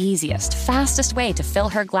Mom the easiest, fastest way to fill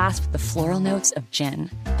her glass with the floral notes of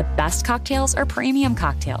gin. The best cocktails are premium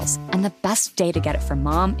cocktails, and the best day to get it for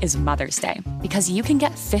Mom is Mother's Day, because you can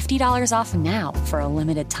get $50 off now for a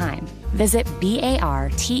limited time. Visit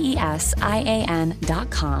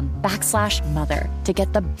BARTESIAN.com/mother to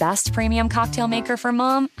get the best premium cocktail maker for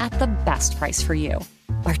Mom at the best price for you.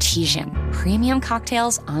 Bartesian, premium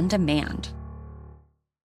cocktails on demand.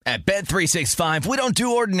 At Bet365, we don't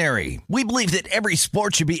do ordinary. We believe that every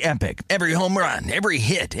sport should be epic. Every home run, every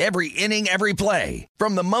hit, every inning, every play.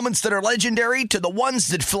 From the moments that are legendary to the ones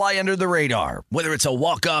that fly under the radar. Whether it's a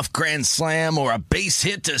walk-off grand slam or a base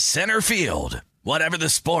hit to center field. Whatever the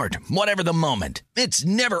sport, whatever the moment, it's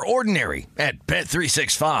never ordinary at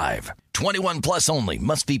Bet365. 21 plus only.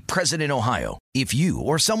 Must be present in Ohio. If you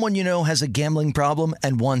or someone you know has a gambling problem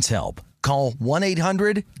and wants help, call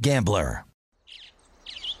 1-800-GAMBLER.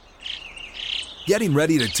 Getting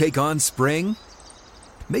ready to take on spring?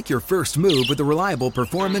 Make your first move with the reliable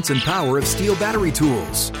performance and power of Steel battery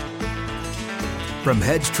tools. From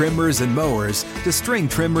hedge trimmers and mowers to string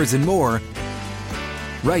trimmers and more,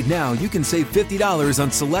 right now you can save $50 on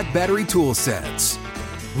select battery tool sets.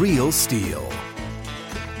 Real Steel.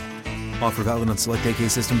 Offer valid on select AK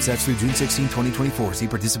system sets through June 16, 2024. See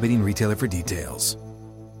participating retailer for details.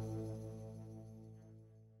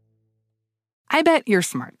 I bet you're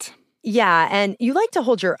smart. Yeah, and you like to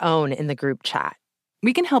hold your own in the group chat.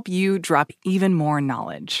 We can help you drop even more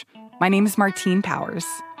knowledge. My name is Martine Powers.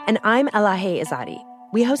 And I'm Elahe Izadi.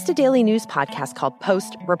 We host a daily news podcast called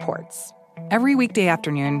Post Reports. Every weekday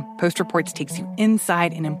afternoon, Post Reports takes you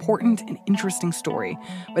inside an important and interesting story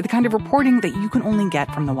with the kind of reporting that you can only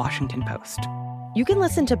get from the Washington Post. You can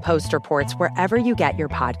listen to Post Reports wherever you get your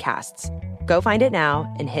podcasts. Go find it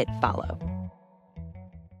now and hit follow.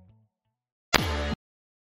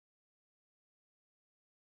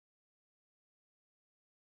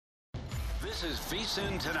 This is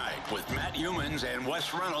VSiN Tonight with Matt Youmans and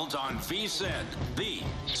Wes Reynolds on VSiN, the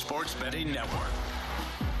sports betting network.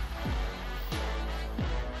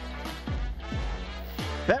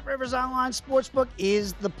 BetRivers Online Sportsbook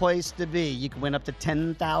is the place to be. You can win up to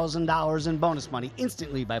 $10,000 in bonus money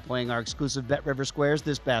instantly by playing our exclusive BetRivers Squares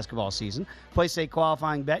this basketball season. Place a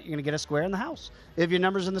qualifying bet, you're going to get a square in the house. If your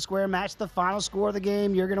numbers in the square match the final score of the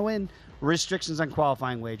game, you're going to win. Restrictions on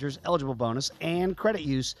qualifying wagers, eligible bonus, and credit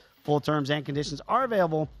use. Full terms and conditions are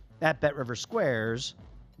available at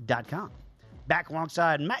BetRiversSquares.com. Back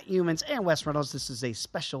alongside Matt Youmans and Wes Reynolds, this is a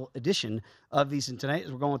special edition of VSiN Tonight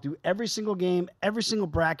as we're going through every single game, every single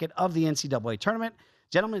bracket of the NCAA tournament.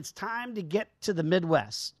 Gentlemen, it's time to get to the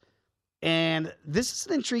Midwest. And this is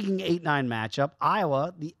an intriguing 8-9 matchup.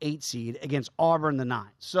 Iowa, the 8 seed, against Auburn, the 9.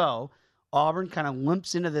 So Auburn kind of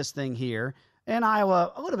limps into this thing here, and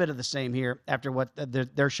Iowa a little bit of the same here after what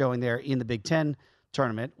they're showing there in the Big Ten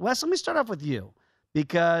tournament. Wes, let me start off with you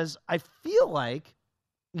because I feel like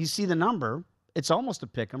you see the number. It's almost a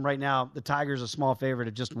pick 'em. Right now, the Tigers are a small favorite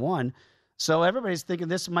at just 1. So everybody's thinking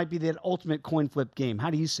this might be the ultimate coin flip game. How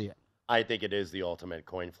do you see it? I think it is the ultimate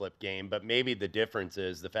coin flip game, but maybe the difference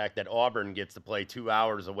is the fact that Auburn gets to play 2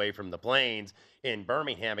 hours away from the Plains in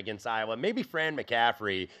Birmingham against Iowa. Maybe Fran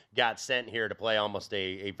McCaffrey got sent here to play almost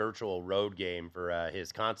a virtual road game for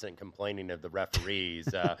his constant complaining of the referees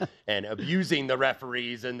and abusing the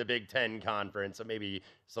referees in the Big Ten Conference. So maybe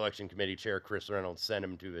Selection Committee Chair Chris Reynolds sent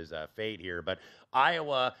him to his fate here. But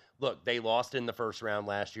Iowa, look, they lost in the first round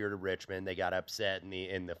last year to Richmond. They got upset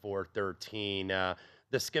in the 4-13.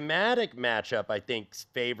 The schematic matchup, I think,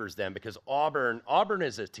 favors them because Auburn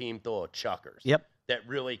is a team full of chuckers that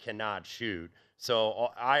really cannot shoot. So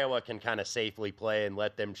Iowa can kind of safely play and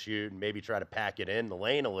let them shoot and maybe try to pack it in the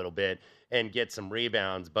lane a little bit and get some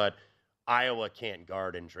rebounds. But Iowa can't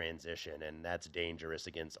guard in transition, and that's dangerous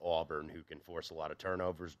against Auburn, who can force a lot of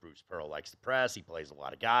turnovers. Bruce Pearl likes to press. He plays a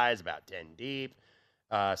lot of guys, about 10 deep.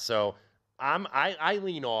 So I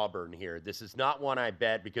lean Auburn here. This is not one I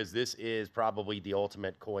bet because this is probably the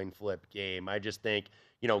ultimate coin flip game. I just think,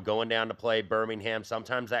 going down to play Birmingham,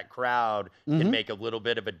 sometimes that crowd can make a little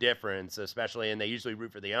bit of a difference, especially, and they usually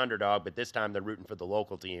root for the underdog, but this time they're rooting for the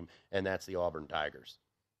local team, and that's the Auburn Tigers.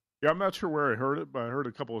 Yeah, I'm not sure where I heard it, but I heard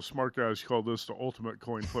a couple of smart guys call this the ultimate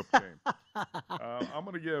coin flip game. I'm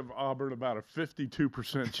going to give Auburn about a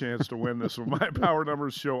 52% chance to win this one. My power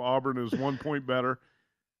numbers show Auburn is 1 point better.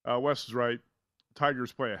 Wes is right.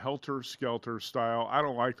 Tigers play a helter-skelter style. I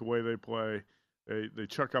don't like the way they play. They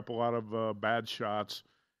chuck up a lot of bad shots.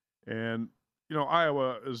 And,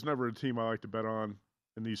 Iowa is never a team I like to bet on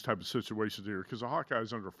in these type of situations here because the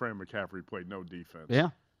Hawkeyes under Fran McCaffrey played no defense. Yeah.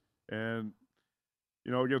 And,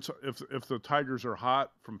 against if the Tigers are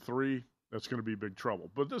hot from 3, that's going to be big trouble.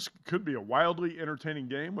 But this could be a wildly entertaining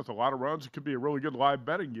game with a lot of runs. It could be a really good live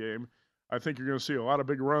betting game. I think you're going to see a lot of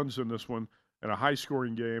big runs in this one. And a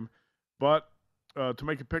high-scoring game. But to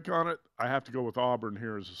make a pick on it, I have to go with Auburn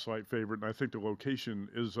here as a slight favorite, and I think the location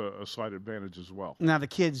is a slight advantage as well. Now, the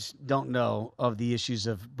kids don't know of the issues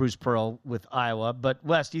of Bruce Pearl with Iowa, but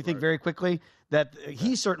Wes, do you think very quickly that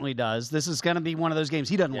he certainly does? This is going to be one of those games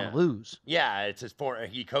he doesn't want to lose. Yeah, it's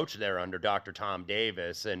he coached there under Dr. Tom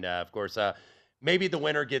Davis, and, of course, Maybe the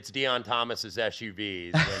winner gets Deion Thomas's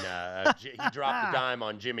SUVs when he dropped the dime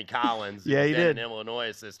on Jimmy Collins. Yeah, he did. An Illinois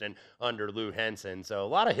assistant under Lou Henson. So a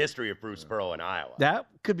lot of history of Bruce Pearl in Iowa. That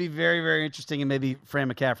could be very, very interesting, and maybe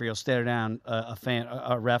Fran McCaffrey will stare down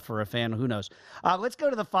a ref or a fan. Who knows? Let's go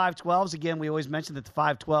to the 5-12s. Again, we always mention that the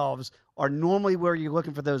 5-12s are normally where you're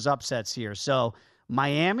looking for those upsets here. So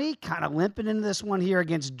Miami kind of limping into this one here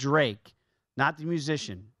against Drake, not the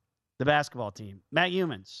musician, the basketball team. Matt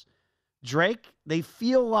Humans. Drake, they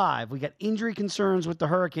feel live. We got injury concerns with the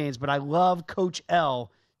Hurricanes, but I love Coach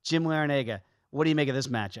L, Jim Larrañaga. What do you make of this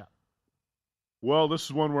matchup? Well, this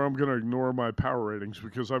is one where I'm going to ignore my power ratings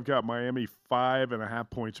because I've got Miami 5.5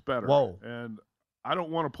 points better. Whoa. And I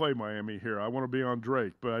don't want to play Miami here. I want to be on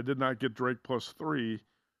Drake, but I did not get Drake +3,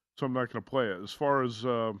 so I'm not going to play it. As far as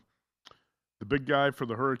the big guy for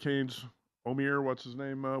the Hurricanes, Omier, what's his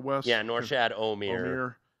name, Wes? Yeah, Norchad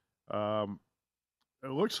Omier. It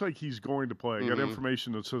looks like he's going to play. I got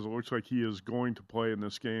information that says it looks like he is going to play in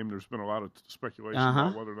this game. There's been a lot of speculation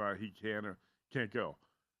about whether or not he can or can't go.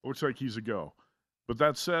 It looks like he's a go. But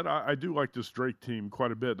that said, I do like this Drake team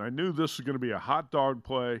quite a bit. And I knew this was going to be a hot dog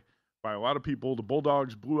play by a lot of people. The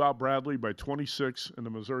Bulldogs blew out Bradley by 26 in the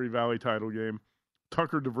Missouri Valley title game.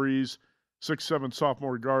 Tucker DeVries, 6'7"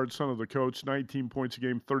 sophomore guard, son of the coach, 19 points a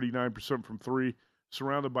game, 39% from three,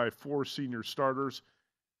 surrounded by 4 senior starters.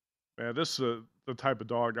 Man, this is the type of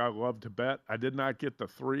dog I love to bet. I did not get the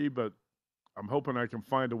 3, but I'm hoping I can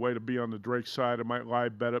find a way to be on the Drake side. I might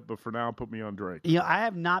live bet it, but for now, put me on Drake. Yeah, I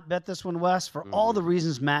have not bet this one, Wes, for all the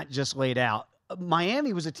reasons Matt just laid out.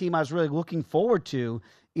 Miami was a team I was really looking forward to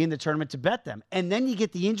in the tournament to bet them. And then you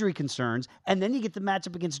get the injury concerns, and then you get the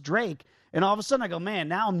matchup against Drake, and all of a sudden I go, man,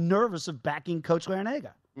 now I'm nervous of backing Coach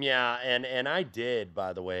Larrañaga. Yeah, and I did,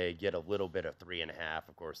 by the way, get a little bit of 3.5.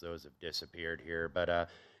 Of course, those have disappeared here, but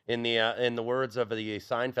in the words of the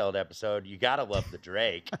Seinfeld episode, you gotta love the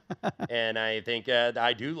Drake, and I think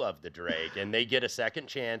I do love the Drake, and they get a second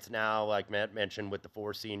chance now, like Matt mentioned, with the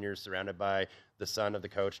 4 seniors surrounded by the son of the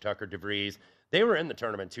coach, Tucker DeVries. They were in the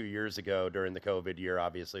tournament 2 years ago during the COVID year,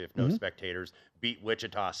 obviously, if no spectators, beat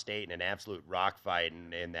Wichita State in an absolute rock fight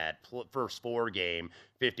in that first 4 game,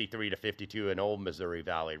 53-52, an old Missouri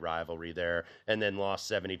Valley rivalry there, and then lost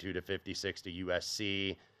 72-56 to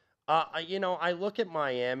USC. I look at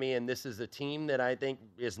Miami, and this is a team that I think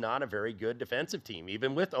is not a very good defensive team,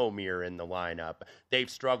 even with Omier in the lineup. They've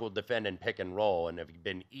struggled defending pick and roll and have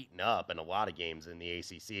been eaten up in a lot of games in the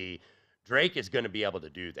ACC. Drake is going to be able to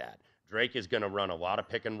do that. Drake is going to run a lot of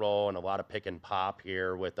pick and roll and a lot of pick and pop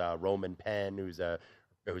here with Roman Penn, who's a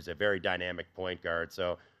very dynamic point guard.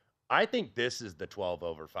 So I think this is the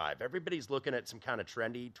 12/5. Everybody's looking at some kind of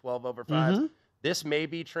trendy 12/5s. This may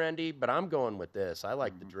be trendy, but I'm going with this. I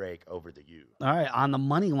like the Drake over the U. All right, on the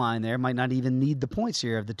money line there, might not even need the points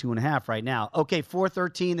here of the 2.5 right now. Okay,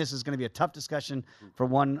 4-13. This is going to be a tough discussion for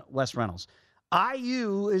one Wes Reynolds.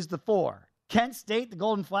 IU is the 4. Kent State, the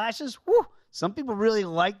Golden Flashes. Whew. Some people really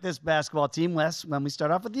like this basketball team, Wes. When we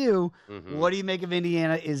start off with you, what do you make of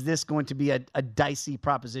Indiana? Is this going to be a dicey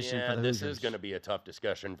proposition for the Hoosiers? This is going to be a tough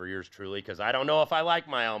discussion for yours truly because I don't know if I like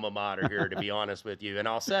my alma mater here, to be honest with you. And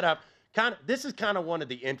I'll set up this is kind of one of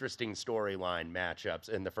the interesting storyline matchups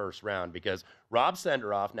in the first round because Rob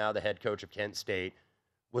Senderoff, now the head coach of Kent State,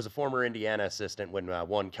 was a former Indiana assistant when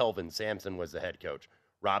one Kelvin Sampson was the head coach.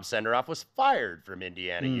 Rob Senderoff was fired from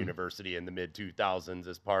Indiana University in the mid-2000s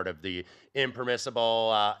as part of the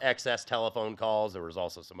impermissible excess telephone calls. There was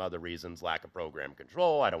also some other reasons, lack of program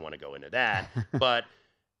control. I don't want to go into that. But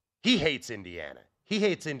he hates Indiana. He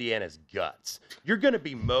hates Indiana's guts. You're going to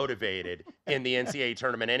be motivated in the NCAA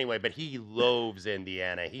tournament anyway, but he loathes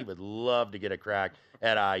Indiana. He would love to get a crack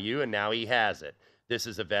at IU, and now he has it. This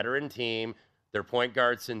is a veteran team. Their point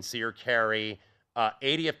guard, Sincere Carey,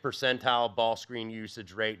 80th percentile ball screen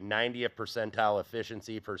usage rate, 90th percentile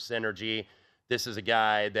efficiency for synergy. This is a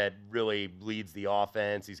guy that really leads the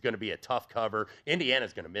offense. He's going to be a tough cover.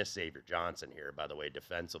 Indiana's going to miss Xavier Johnson here, by the way,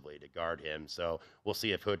 defensively to guard him. So we'll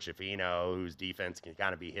see if Hood Schifino, whose defense can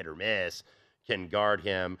kind of be hit or miss, can guard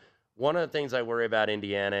him. One of the things I worry about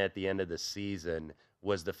Indiana at the end of the season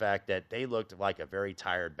was the fact that they looked like a very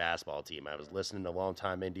tired basketball team. I was listening to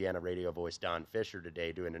longtime Indiana radio voice Don Fisher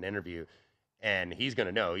today doing an interview, and he's going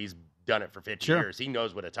to know. He's done it for 50 years. He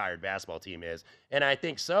knows what a tired basketball team is. And I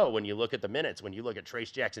think so when you look at the minutes, when you look at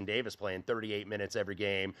Trace Jackson-Davis playing 38 minutes every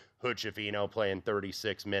game, Hood Schifino playing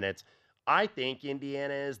 36 minutes. I think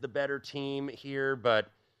Indiana is the better team here,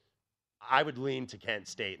 but I would lean to Kent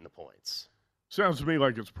State in the points. Sounds to me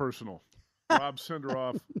like it's personal. Rob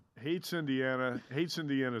Senderoff hates Indiana, hates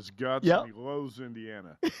Indiana's guts, and he loathes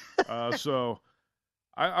Indiana. Did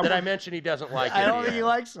I mention he doesn't like Indiana? I don't think he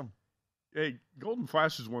likes them. hey, Golden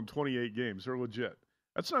Flashes won 28 games. They're legit.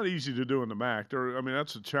 That's not easy to do in the MAC.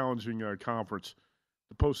 That's a challenging conference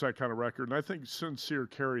to post that kind of record. And I think Sincere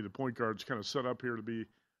Carey, the point guard, is kind of set up here to be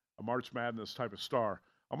a March Madness type of star.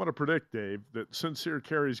 I'm going to predict, Dave, that Sincere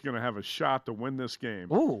Carey is going to have a shot to win this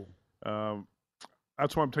game. Ooh.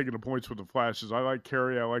 That's why I'm taking the points with the Flashes. I like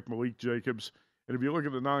Carey. I like Malik Jacobs. And if you look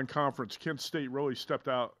at the non-conference, Kent State really stepped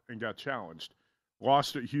out and got challenged.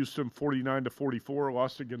 Lost at Houston 49-44.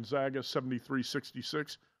 Lost at Gonzaga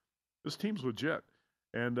 73-66. This team's legit.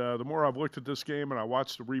 And the more I've looked at this game, and I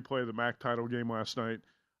watched the replay of the MAC title game last night,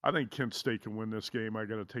 I think Kent State can win this game. I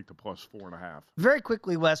got to take the plus 4.5. Very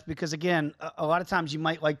quickly, Wes, because, again, a lot of times you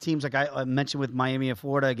might like teams like I mentioned with Miami of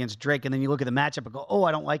Florida against Drake, and then you look at the matchup and go, oh,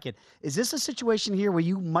 I don't like it. Is this a situation here where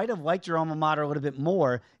you might have liked your alma mater a little bit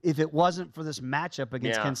more if it wasn't for this matchup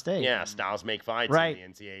against Kent State? Yeah, styles make fights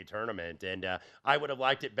in the NCAA tournament. And I would have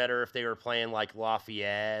liked it better if they were playing like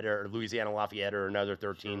Lafayette or Louisiana Lafayette or another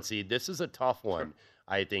 13 seed. This is a tough one,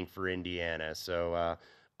 I think, for Indiana. So,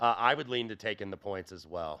 I would lean to taking the points as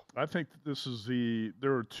well. I think this is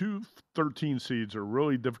there are two 13 seeds that are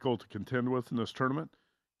really difficult to contend with in this tournament.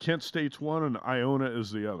 Kent State's one and Iona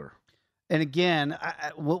is the other. And again,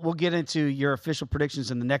 we'll get into your official predictions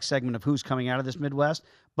in the next segment of who's coming out of this Midwest.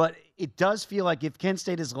 But it does feel like if Kent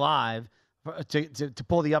State is live to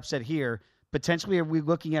pull the upset here, potentially are we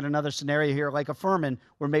looking at another scenario here like a Furman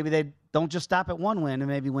where maybe they don't just stop at one win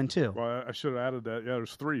and maybe win two? Well, I should have added that. Yeah,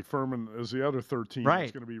 there's three. Furman is the other 13. Right.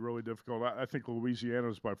 It's going to be really difficult. I think Louisiana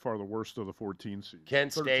is by far the worst of the 14 seeds.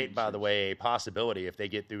 Kent State, by the way, a possibility if they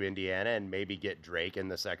get through Indiana and maybe get Drake in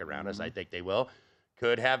the second round, as I think they will,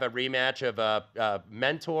 could have a rematch of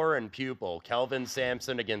mentor and pupil, Kelvin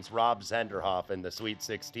Sampson against Rob Zenderhoff in the Sweet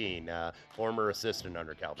 16, former assistant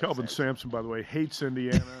under Kelvin Sampson, by the way, hates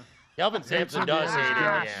Indiana. Kelvin Sampson does hate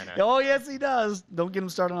Indiana. Oh, yes, he does. Don't get him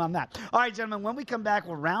started on that. All right, gentlemen, when we come back,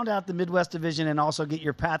 we'll round out the Midwest Division and also get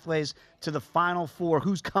your pathways to the Final Four.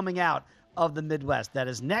 Who's coming out of the Midwest? That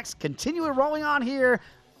is next. Continue rolling on here.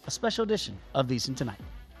 A special edition of VSiN Tonight.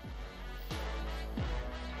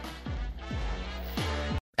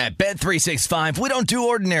 At Bet365, we don't do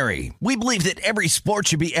ordinary. We believe that every sport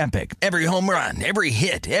should be epic. Every home run, every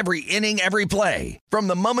hit, every inning, every play. From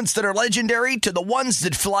the moments that are legendary to the ones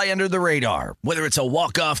that fly under the radar. Whether it's a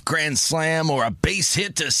walk-off grand slam or a base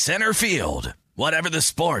hit to center field. Whatever the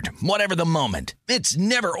sport, whatever the moment. It's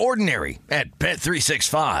never ordinary at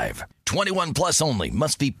Bet365. 21 plus only.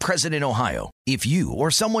 Must be present in Ohio. If you or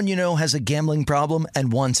someone you know has a gambling problem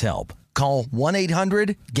and wants help, call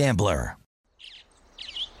 1-800-GAMBLER.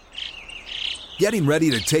 Getting ready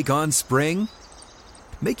to take on spring?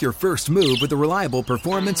 Make your first move with the reliable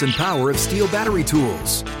performance and power of Steel battery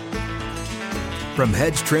tools. From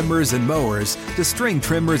hedge trimmers and mowers to string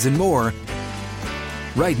trimmers and more,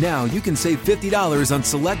 right now you can save $50 on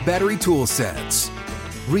select battery tool sets.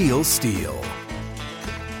 Real Steel.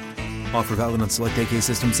 Offer valid on select AK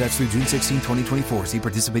system sets through June 16, 2024. See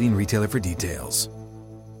participating retailer for details.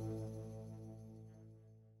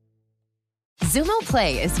 Xumo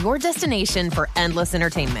Play is your destination for endless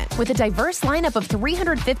entertainment. With a diverse lineup of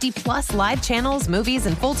 350-plus live channels, movies,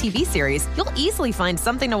 and full TV series, you'll easily find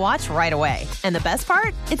something to watch right away. And the best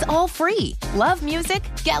part? It's all free. Love music?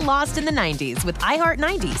 Get lost in the 90s with iHeart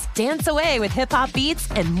 90s, dance away with hip-hop beats,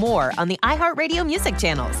 and more on the iHeartRadio music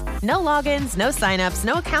channels. No logins, no signups,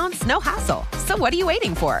 no accounts, no hassle. So what are you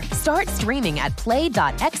waiting for? Start streaming at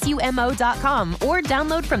play.xumo.com or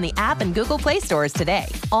download from the app and Google Play stores today.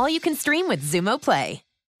 All you can stream with Xumo Play.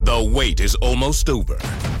 The wait is almost over.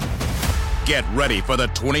 Get ready for the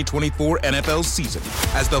 2024 NFL season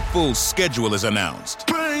as the full schedule is announced.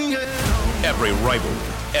 Bring it on. Every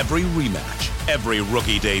rivalry, every rematch, every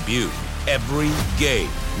rookie debut, every game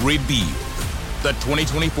revealed. The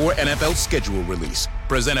 2024 NFL schedule release,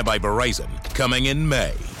 presented by Verizon, coming in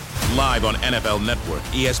May. Live on NFL Network,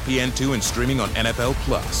 ESPN2, and streaming on NFL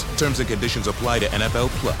Plus. Terms and conditions apply to NFL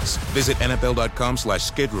Plus. Visit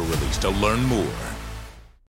NFL.com/schedule release to learn more.